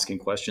 I'm asking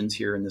questions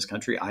here in this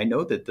country. I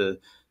know that the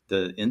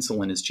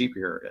insulin is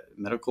cheaper.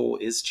 Medical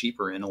is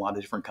cheaper in a lot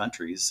of different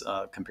countries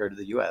compared to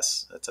the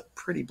U.S. That's a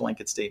pretty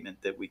blanket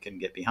statement that we can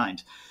get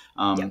behind.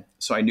 Yep.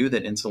 So I knew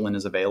that insulin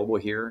is available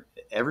here.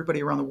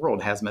 Everybody around the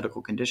world has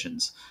medical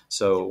conditions.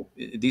 So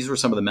these were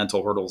some of the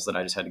mental hurdles that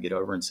I just had to get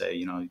over and say,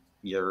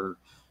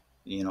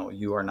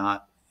 you are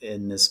not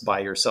in this by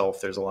yourself.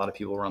 There's a lot of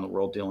people around the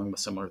world dealing with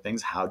similar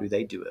things. How do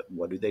they do it?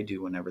 What do they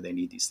do whenever they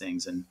need these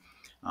things? And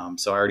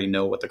so I already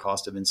know what the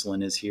cost of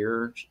insulin is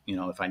here.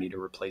 If I need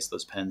to replace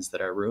those pens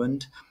that I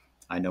ruined,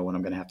 I know what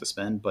I'm going to have to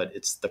spend, but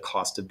it's the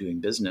cost of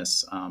doing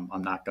business.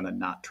 I'm not going to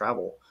not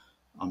travel.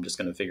 I'm just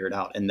going to figure it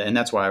out. And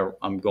that's why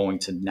I'm going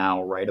to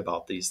now write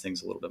about these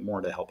things a little bit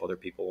more to help other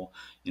people,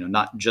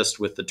 not just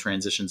with the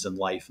transitions in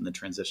life and the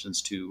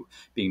transitions to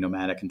being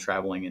nomadic and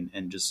traveling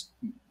and just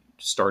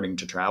starting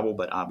to travel.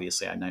 But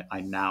obviously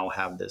I now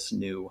have this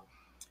new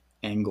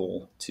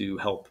angle to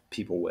help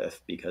people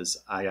with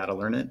because I got to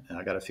learn it and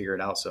I got to figure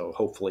it out. So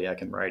hopefully I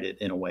can write it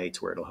in a way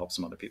to where it'll help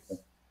some other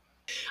people.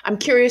 I'm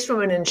curious from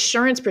an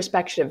insurance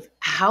perspective,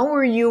 how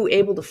were you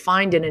able to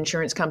find an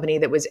insurance company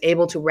that was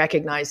able to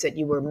recognize that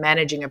you were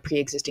managing a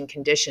pre-existing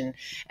condition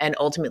and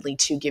ultimately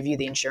to give you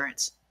the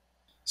insurance?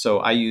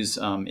 So I use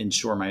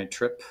Insure My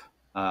Trip,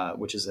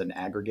 which is an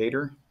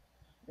aggregator.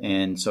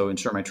 And so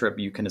Insure My Trip,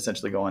 you can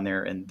essentially go on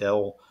there and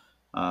they'll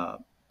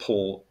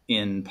pull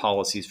in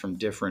policies from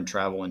different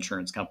travel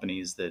insurance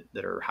companies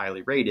that are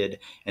highly rated.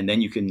 And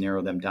then you can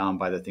narrow them down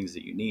by the things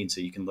that you need.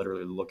 So you can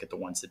literally look at the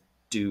ones that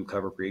do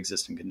cover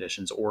pre-existing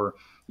conditions, or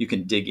you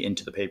can dig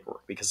into the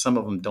paperwork because some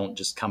of them don't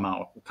just come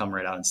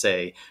right out and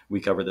say,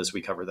 we cover this, we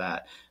cover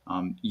that.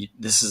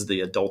 This is the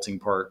adulting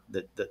part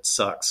that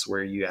sucks,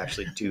 where you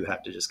actually do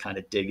have to just kind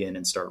of dig in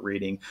and start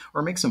reading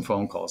or make some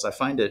phone calls. I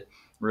find it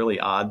really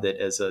odd that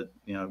as a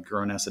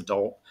grown-ass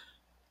adult,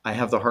 I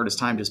have the hardest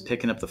time just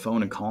picking up the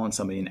phone and calling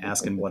somebody and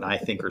asking what I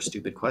think are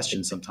stupid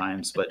questions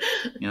sometimes. But,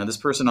 this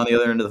person on the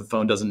other end of the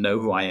phone doesn't know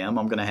who I am.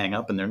 I'm going to hang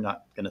up and they're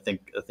not going to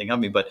think a thing of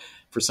me. But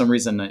for some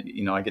reason,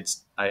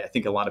 I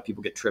think a lot of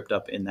people get tripped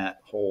up in that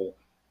whole,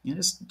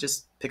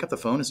 just pick up the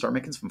phone and start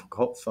making some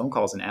phone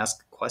calls and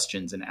ask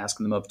questions and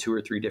asking them of 2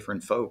 or 3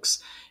 different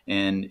folks.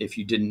 And if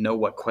you didn't know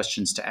what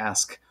questions to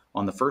ask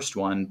on the first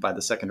one, by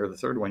the second or the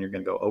third one, you're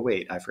going to go, oh,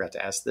 wait, I forgot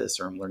to ask this,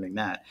 or I'm learning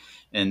that.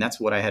 And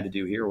that's what I had to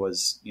do here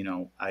was,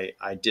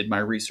 I did my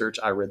research.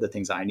 I read the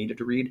things I needed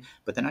to read,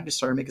 but then I just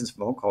started making some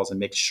phone calls and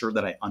make sure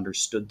that I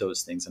understood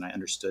those things and I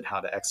understood how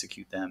to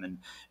execute them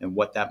and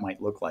what that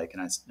might look like.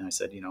 And I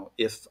said,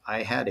 if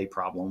I had a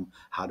problem,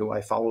 how do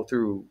I follow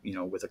through,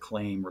 with a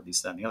claim or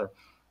these, that, and the other,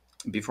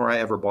 before I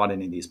ever bought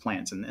any of these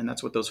plans. And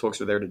that's what those folks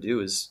are there to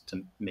do, is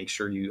to make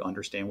sure you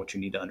understand what you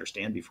need to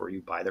understand before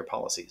you buy their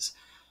policies.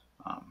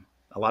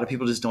 A lot of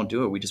people just don't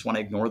do it. We just want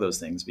to ignore those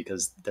things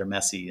because they're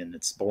messy and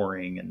it's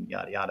boring and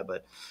yada, yada.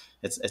 But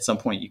at some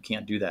point you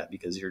can't do that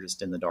because you're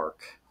just in the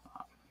dark.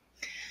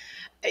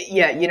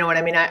 Yeah, you know what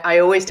I mean? I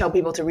always tell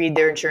people to read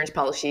their insurance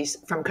policies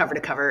from cover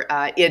to cover.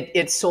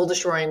 It's soul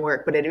destroying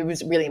work, but it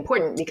was really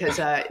important because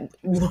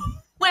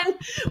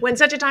when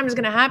such a time is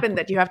going to happen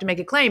that you have to make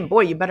a claim,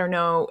 boy, you better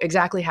know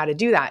exactly how to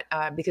do that,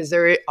 because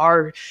there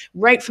are,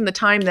 right from the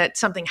time that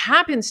something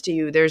happens to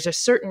you, there's a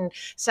certain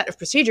set of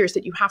procedures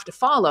that you have to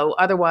follow.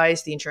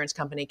 Otherwise, the insurance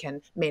company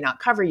may not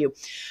cover you.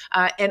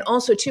 And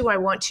also, too, I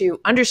want to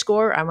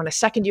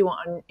second you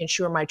on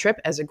Insure My Trip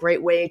as a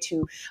great way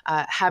to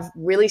have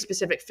really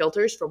specific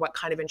filters for what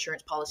kind of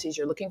insurance policies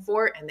you're looking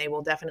for, and they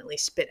will definitely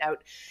spit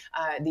out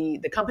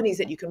the companies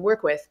that you can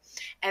work with.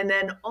 And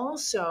then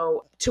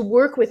also to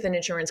work with an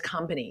insurance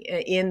company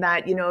in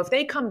that,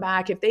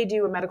 if they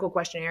do a medical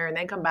questionnaire and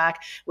they come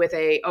back with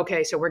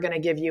okay, so we're going to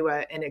give you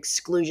an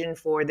exclusion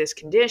for this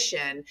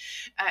condition,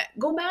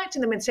 go back to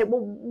them and say,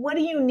 well, what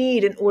do you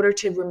need in order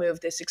to remove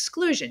this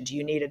exclusion? Do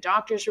you need a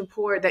doctor's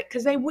report?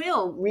 Because they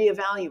will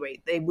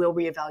reevaluate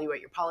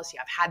your policy.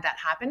 I've had that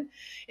happen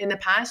in the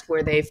past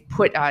where they've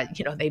put, I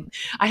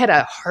had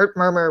a heart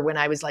murmur when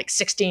I was like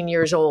 16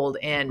 years old,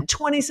 and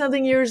 20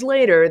 something years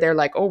later, they're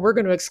like, oh, we're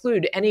going to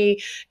exclude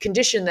any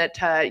condition that,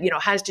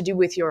 has to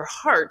do with your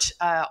heart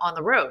on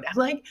the road. I'm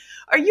like,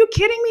 are you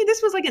kidding me?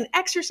 This was like an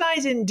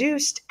exercise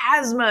induced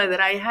asthma that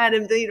I had a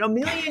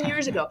million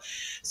years ago.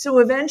 So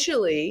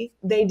eventually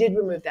they did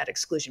remove that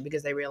exclusion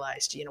because they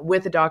realized,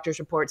 with the doctor's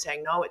report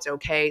saying, no, it's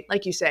okay.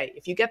 Like you say,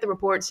 if you get the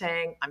report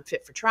saying I'm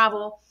fit for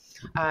travel,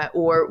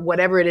 or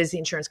whatever it is the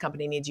insurance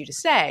company needs you to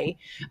say,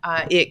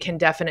 it can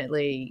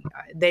definitely,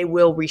 they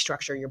will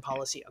restructure your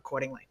policy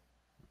accordingly.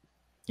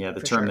 Yeah,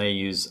 the term they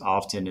use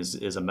often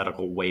is a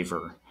medical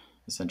waiver.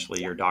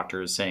 Essentially, your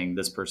doctor is saying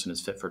this person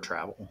is fit for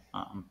travel.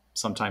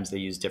 Sometimes they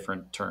use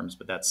different terms,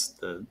 but that's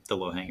the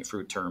low-hanging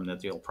fruit term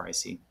that you'll probably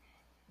see.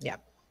 Yeah.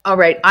 All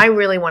right. I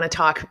really want to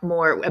talk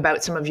more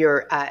about some of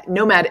your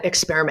nomad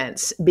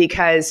experiments,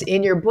 because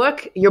in your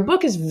book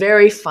is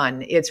very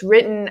fun. It's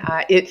written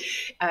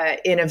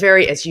in a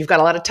very, you've got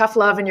a lot of tough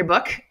love in your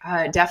book,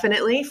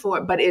 definitely,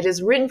 but it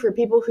is written for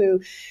people who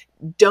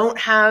don't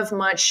have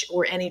much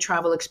or any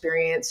travel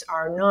experience,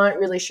 are not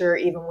really sure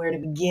even where to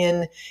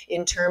begin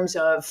in terms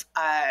of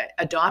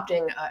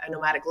adopting a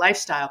nomadic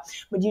lifestyle.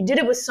 But you did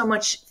it with so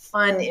much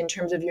fun in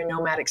terms of your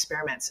nomad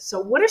experiments. So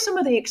what are some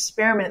of the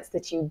experiments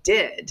that you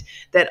did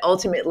that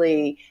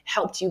ultimately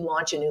helped you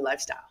launch a new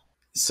lifestyle?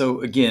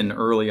 So again,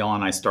 early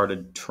on, I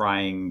started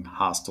trying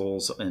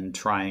hostels and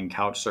trying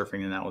couch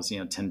surfing, and that was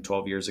 10,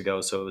 12 years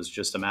ago. So it was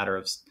just a matter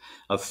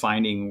of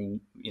finding,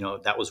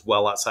 that was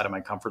well outside of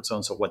my comfort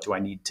zone. So what do I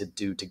need to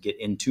do to get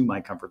into my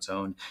comfort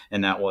zone?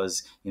 And that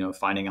was,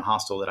 finding a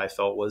hostel that I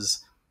felt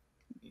was,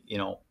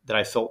 that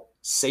I felt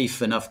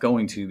safe enough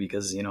going to,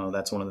 because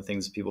that's one of the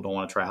things people don't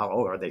want to try out.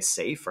 Oh, are they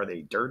safe? Are they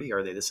dirty?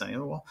 Are they this and the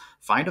other? Well,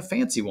 find a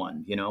fancy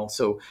one.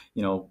 So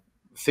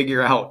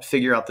figure out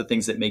the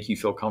things that make you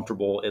feel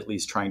comfortable, at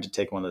least trying to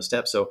take one of those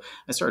steps. So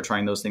I started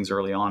trying those things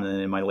early on,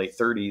 and in my late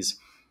 30s,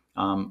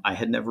 I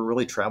had never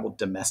really traveled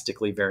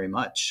domestically very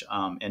much,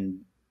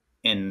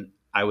 and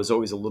I was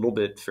always a little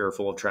bit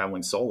fearful of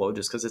traveling solo,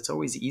 just because it's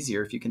always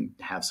easier if you can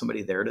have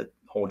somebody there to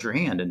hold your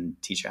hand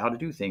and teach you how to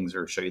do things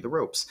or show you the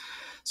ropes.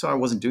 So I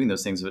wasn't doing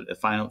those things, but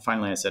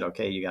finally I said,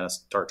 okay, you got to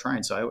start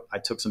trying. So I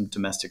took some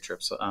domestic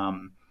trips.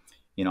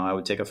 I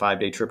would take a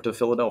 5-day trip to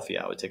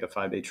Philadelphia. I would take a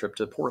 5-day trip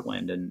to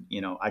Portland, and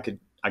I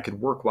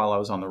could work while I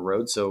was on the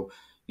road. So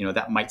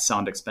that might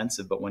sound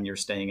expensive, but when you're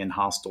staying in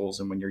hostels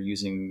and when you're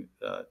using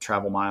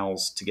travel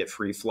miles to get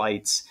free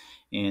flights,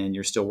 and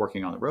you're still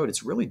working on the road,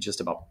 it's really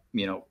just about,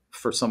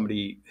 for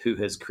somebody who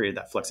has created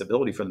that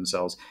flexibility for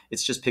themselves,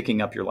 it's just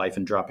picking up your life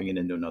and dropping it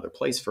into another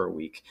place for a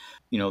week.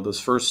 Those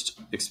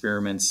first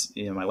experiments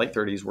in my late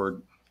 30s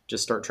were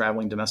just start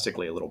traveling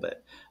domestically a little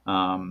bit.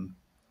 And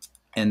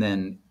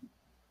then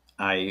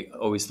I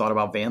always thought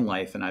about van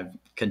life, and I've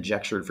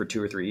conjectured for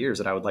 2 or 3 years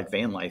that I would like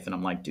van life. And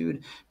I'm like,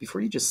 dude,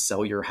 before you just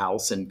sell your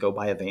house and go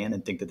buy a van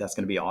and think that that's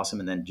going to be awesome,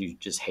 and then you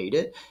just hate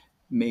it,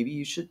 maybe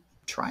you should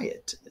try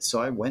it. So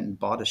I went and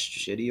bought a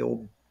shitty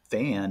old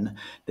van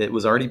that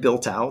was already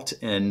built out,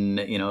 and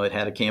it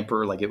had a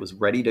camper, like it was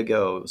ready to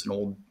go. It was an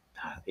old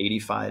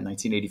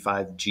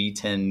 1985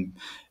 G10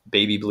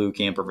 baby blue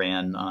camper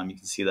van. You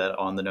can see that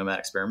on the Nomad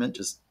Experiment.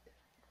 Just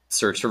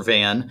search for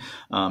van.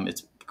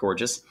 It's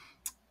gorgeous.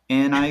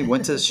 And I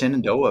went to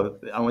Shenandoah.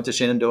 I went to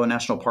Shenandoah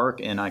National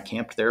Park and I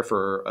camped there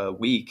for a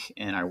week.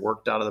 And I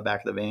worked out of the back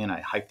of the van. I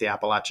hiked the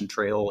Appalachian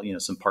Trail,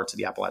 some parts of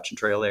the Appalachian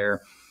Trail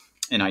there.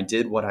 And I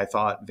did what I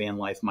thought van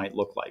life might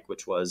look like,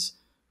 which was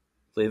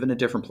live in a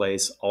different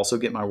place, also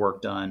get my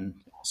work done,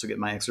 also get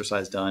my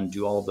exercise done,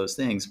 do all of those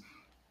things.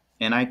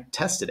 And I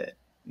tested it.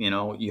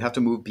 You have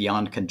to move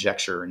beyond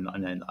conjecture. And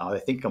I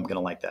think I'm going to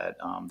like that.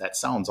 That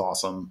sounds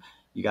awesome.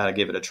 You got to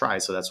give it a try.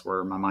 So that's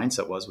where my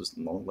mindset was,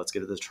 well, let's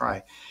give it a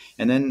try.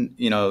 And then,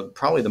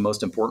 probably the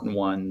most important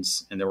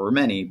ones, and there were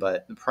many,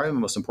 but probably the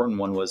most important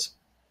one was,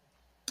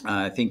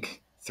 I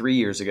think 3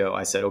 years ago,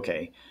 I said,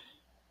 okay,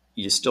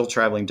 you're still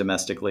traveling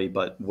domestically,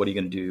 but what are you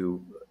going to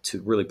do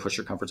to really push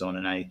your comfort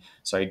zone?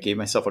 So I gave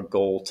myself a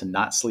goal to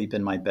not sleep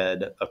in my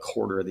bed a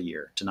quarter of the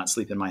year, to not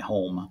sleep in my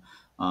home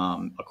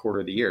a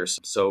quarter of the year.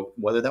 So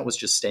whether that was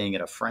just staying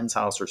at a friend's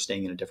house or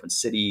staying in a different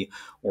city,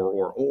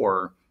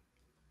 or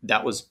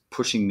that was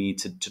pushing me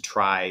to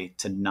try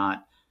to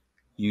not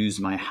use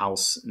my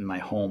house and my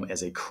home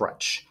as a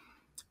crutch.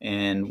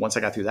 And once I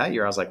got through that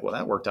year, I was like, well,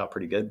 that worked out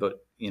pretty good.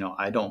 But,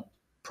 I don't,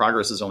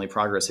 progress is only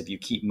progress if you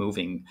keep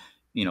moving,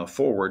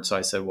 forward. So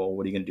I said, well,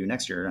 what are you going to do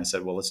next year? And I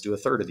said, well, let's do a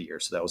third of the year.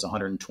 So that was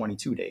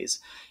 122 days.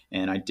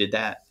 And I did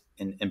that.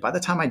 And by the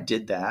time I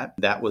did that,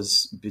 that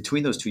was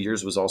between those 2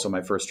 years was also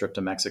my first trip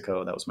to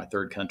Mexico. That was my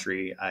third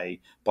country. I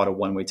bought a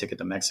one-way ticket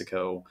to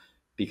Mexico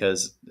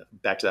because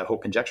back to that whole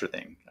conjecture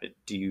thing.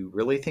 Do you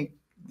really think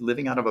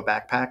living out of a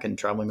backpack and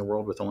traveling the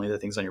world with only the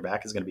things on your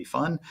back is going to be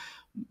fun?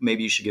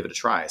 Maybe you should give it a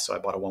try. So I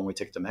bought a one-way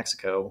ticket to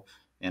Mexico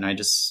and I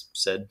just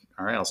said,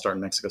 all right, I'll start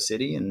in Mexico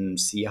City and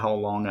see how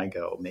long I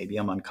go. Maybe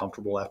I'm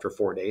uncomfortable after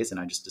 4 days and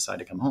I just decide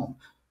to come home.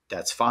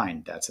 That's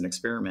fine. That's an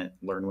experiment.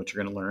 Learn what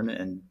you're going to learn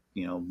and,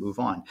 move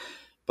on.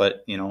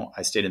 But,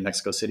 I stayed in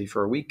Mexico City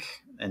for a week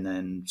and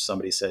then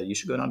somebody said, you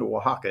should go down to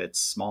Oaxaca. It's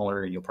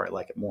smaller and you'll probably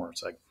like it more.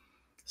 So I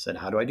said,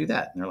 how do I do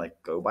that? And they're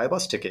like, go buy a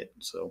bus ticket.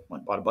 So I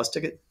bought a bus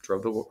ticket,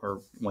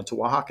 went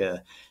to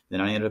Oaxaca. Then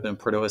I ended up in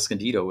Puerto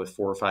Escondido with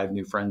 4 or 5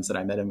 new friends that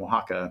I met in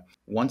Oaxaca.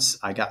 Once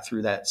I got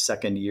through that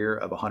second year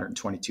of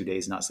 122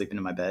 days not sleeping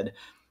in my bed,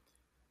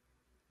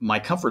 my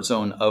comfort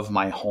zone of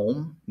my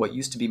home, what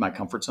used to be my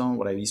comfort zone,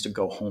 what I used to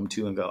go home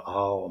to and go,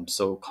 oh, I'm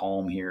so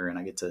calm here. And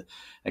I get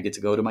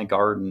to go to my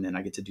garden and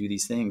I get to do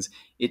these things.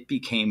 It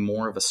became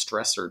more of a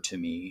stressor to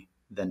me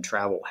than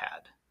travel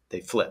had. They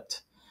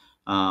flipped.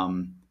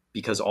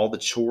 Because all the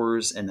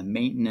chores and the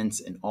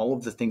maintenance and all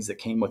of the things that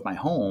came with my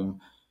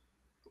home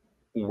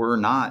were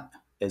not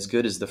as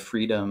good as the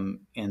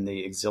freedom and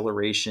the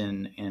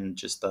exhilaration and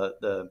just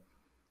the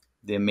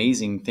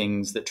amazing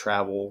things that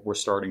travel were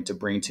starting to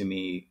bring to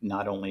me,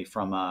 not only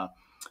from a,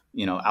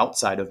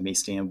 outside of me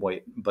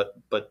standpoint, but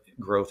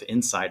growth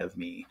inside of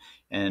me.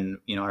 And,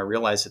 I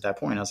realized at that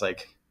point, I was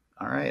like,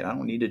 all right, I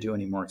don't need to do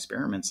any more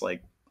experiments.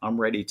 Like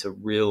I'm ready to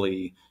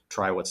really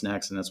try what's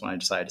next. And that's when I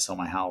decided to sell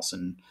my house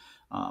and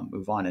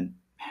move on. And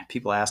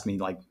people ask me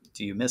like,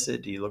 do you miss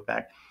it? Do you look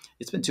back?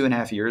 It's been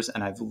 2.5 years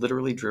and I've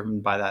literally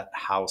driven by that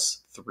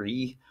house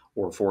 3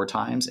 or 4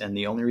 times. And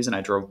the only reason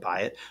I drove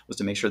by it was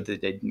to make sure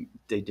that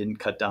they didn't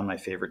cut down my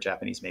favorite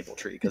Japanese maple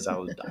tree, because I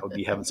would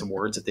be having some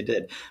words if they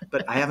did.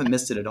 But I haven't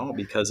missed it at all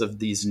because of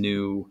these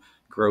new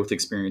growth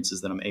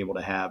experiences that I'm able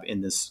to have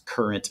in this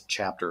current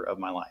chapter of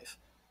my life.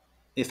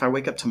 If I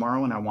wake up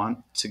tomorrow and I want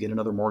to get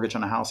another mortgage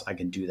on a house, I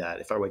can do that.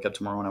 If I wake up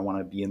tomorrow and I want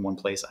to be in one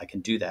place, I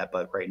can do that.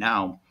 But right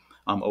now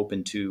I'm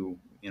open to,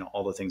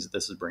 all the things that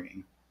this is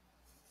bringing.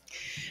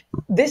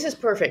 This is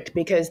perfect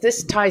because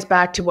this ties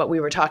back to what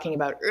we were talking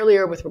about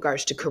earlier with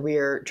regards to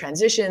career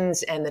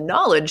transitions and the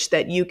knowledge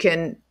that you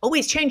can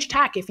always change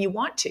tack if you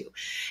want to.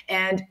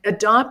 And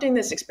adopting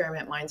this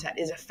experiment mindset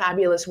is a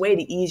fabulous way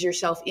to ease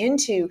yourself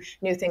into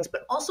new things,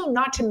 but also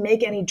not to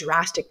make any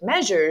drastic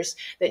measures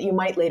that you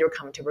might later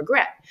come to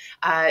regret.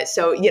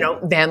 So,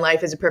 van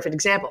life is a perfect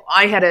example.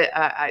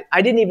 I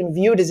didn't even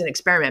view it as an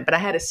experiment, but I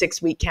had a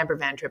 6-week camper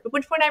van trip, at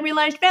which point I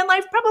realized van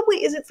life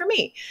probably isn't for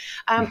me.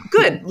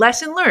 Good,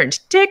 lesson learned.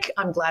 Tick.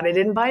 I'm glad I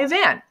didn't buy a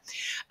van.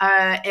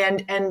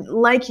 And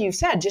like you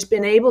said, just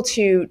being able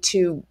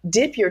to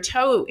dip your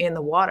toe in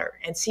the water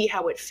and see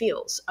how it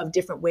feels of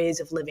different ways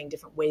of living,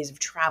 different ways of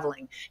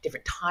traveling,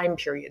 different time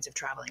periods of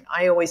traveling.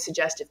 I always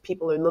suggest if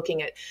people are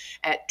looking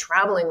at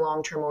traveling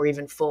long-term or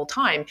even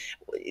full-time,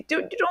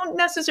 don't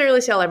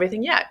necessarily sell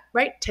everything yet,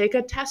 right? Take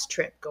a test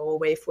trip, go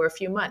away for a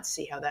few months,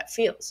 see how that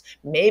feels.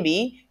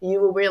 Maybe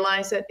you will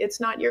realize that it's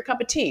not your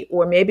cup of tea,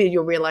 or maybe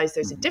you'll realize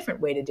there's a different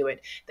way to do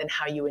it than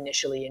how you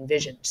initially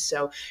envisioned.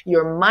 So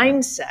your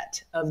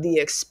mindset of the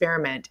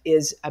experiment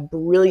is a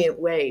brilliant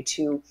way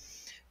to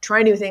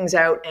try new things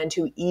out and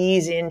to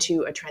ease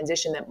into a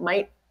transition that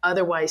might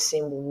otherwise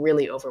seem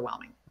really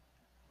overwhelming.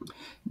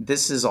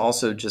 This is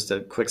also just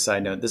a quick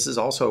side note. This is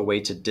also a way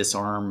to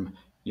disarm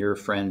your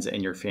friends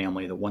and your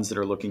family, the ones that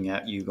are looking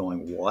at you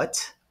going,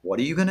 what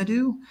are you going to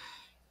do?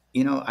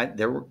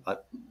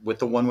 With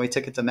the one-way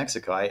ticket to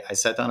Mexico, I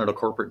sat down at a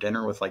corporate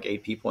dinner with like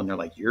 8 people and they're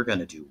like, you're going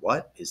to do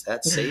what? Is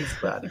that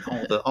safe?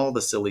 All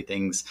the silly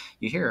things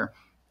you hear.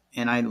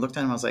 And I looked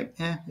at him, I was like,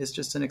 it's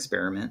just an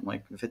experiment.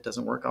 Like, if it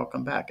doesn't work, I'll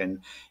come back. And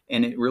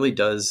it really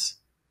does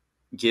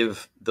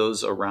give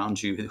those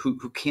around you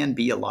who can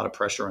be a lot of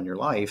pressure on your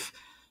life,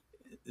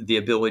 the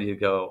ability to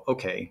go,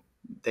 okay,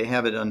 they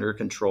have it under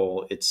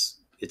control. It's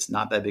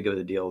not that big of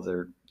a deal.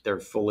 They're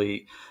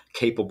fully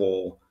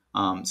capable.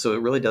 So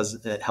it really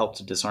does help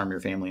to disarm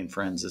your family and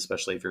friends,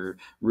 especially if you're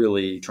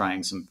really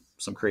trying some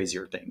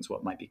crazier things,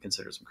 what might be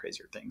considered some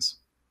crazier things.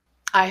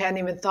 I hadn't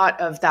even thought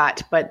of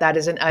that, but that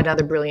is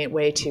another brilliant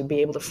way to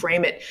be able to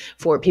frame it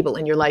for people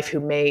in your life who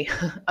may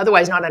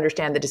otherwise not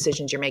understand the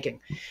decisions you're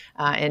making,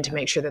 and to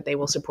make sure that they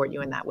will support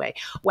you in that way.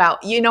 Wow.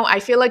 I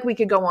feel like we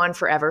could go on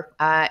forever.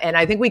 And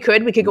I think we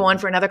could go on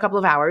for another couple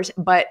of hours,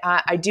 but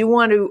I do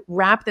want to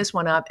wrap this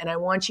one up. And I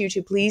want you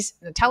to please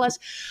tell us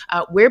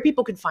where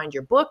people can find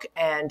your book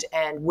and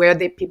where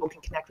people can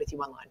connect with you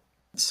online.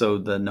 So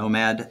the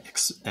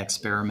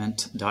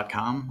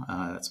nomadexperiment.com,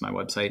 that's my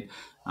website.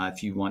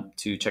 If you want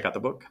to check out the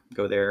book,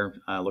 go there,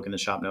 look in the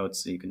shop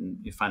notes.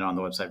 You find it on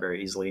the website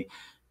very easily.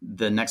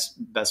 The next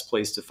best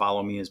place to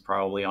follow me is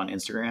probably on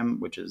Instagram,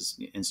 which is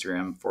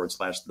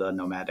Instagram/the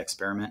Nomad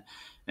Experiment.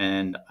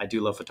 And I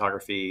do love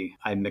photography.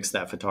 I mix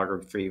that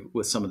photography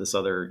with some of this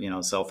other,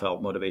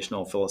 self-help,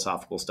 motivational,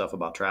 philosophical stuff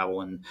about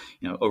travel and,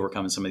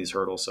 overcoming some of these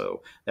hurdles.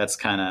 So that's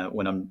kind of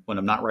when I'm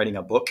not writing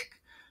a book,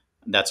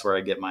 that's where I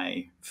get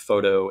my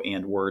photo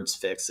and words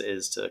fix,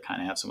 is to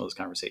kind of have some of those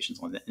conversations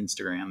on the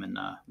Instagram, and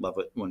love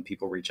it when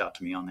people reach out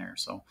to me on there.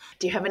 So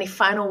do you have any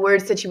final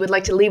words that you would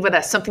like to leave with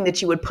us? Something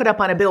that you would put up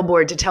on a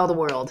billboard to tell the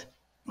world?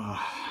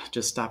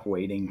 Just stop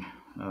waiting.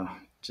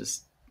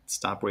 Just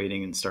stop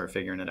waiting and start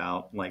figuring it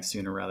out, like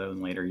sooner rather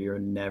than later. You're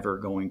never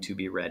going to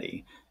be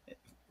ready.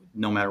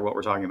 No matter what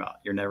we're talking about,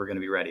 you're never going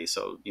to be ready.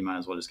 So you might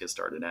as well just get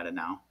started at it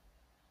now.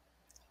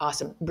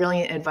 Awesome.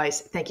 Brilliant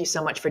advice. Thank you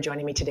so much for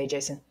joining me today,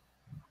 Jason.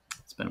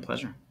 It's been a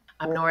pleasure.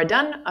 I'm Nora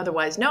Dunn,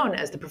 otherwise known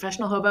as the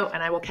Professional Hobo,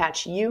 and I will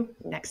catch you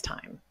next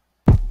time.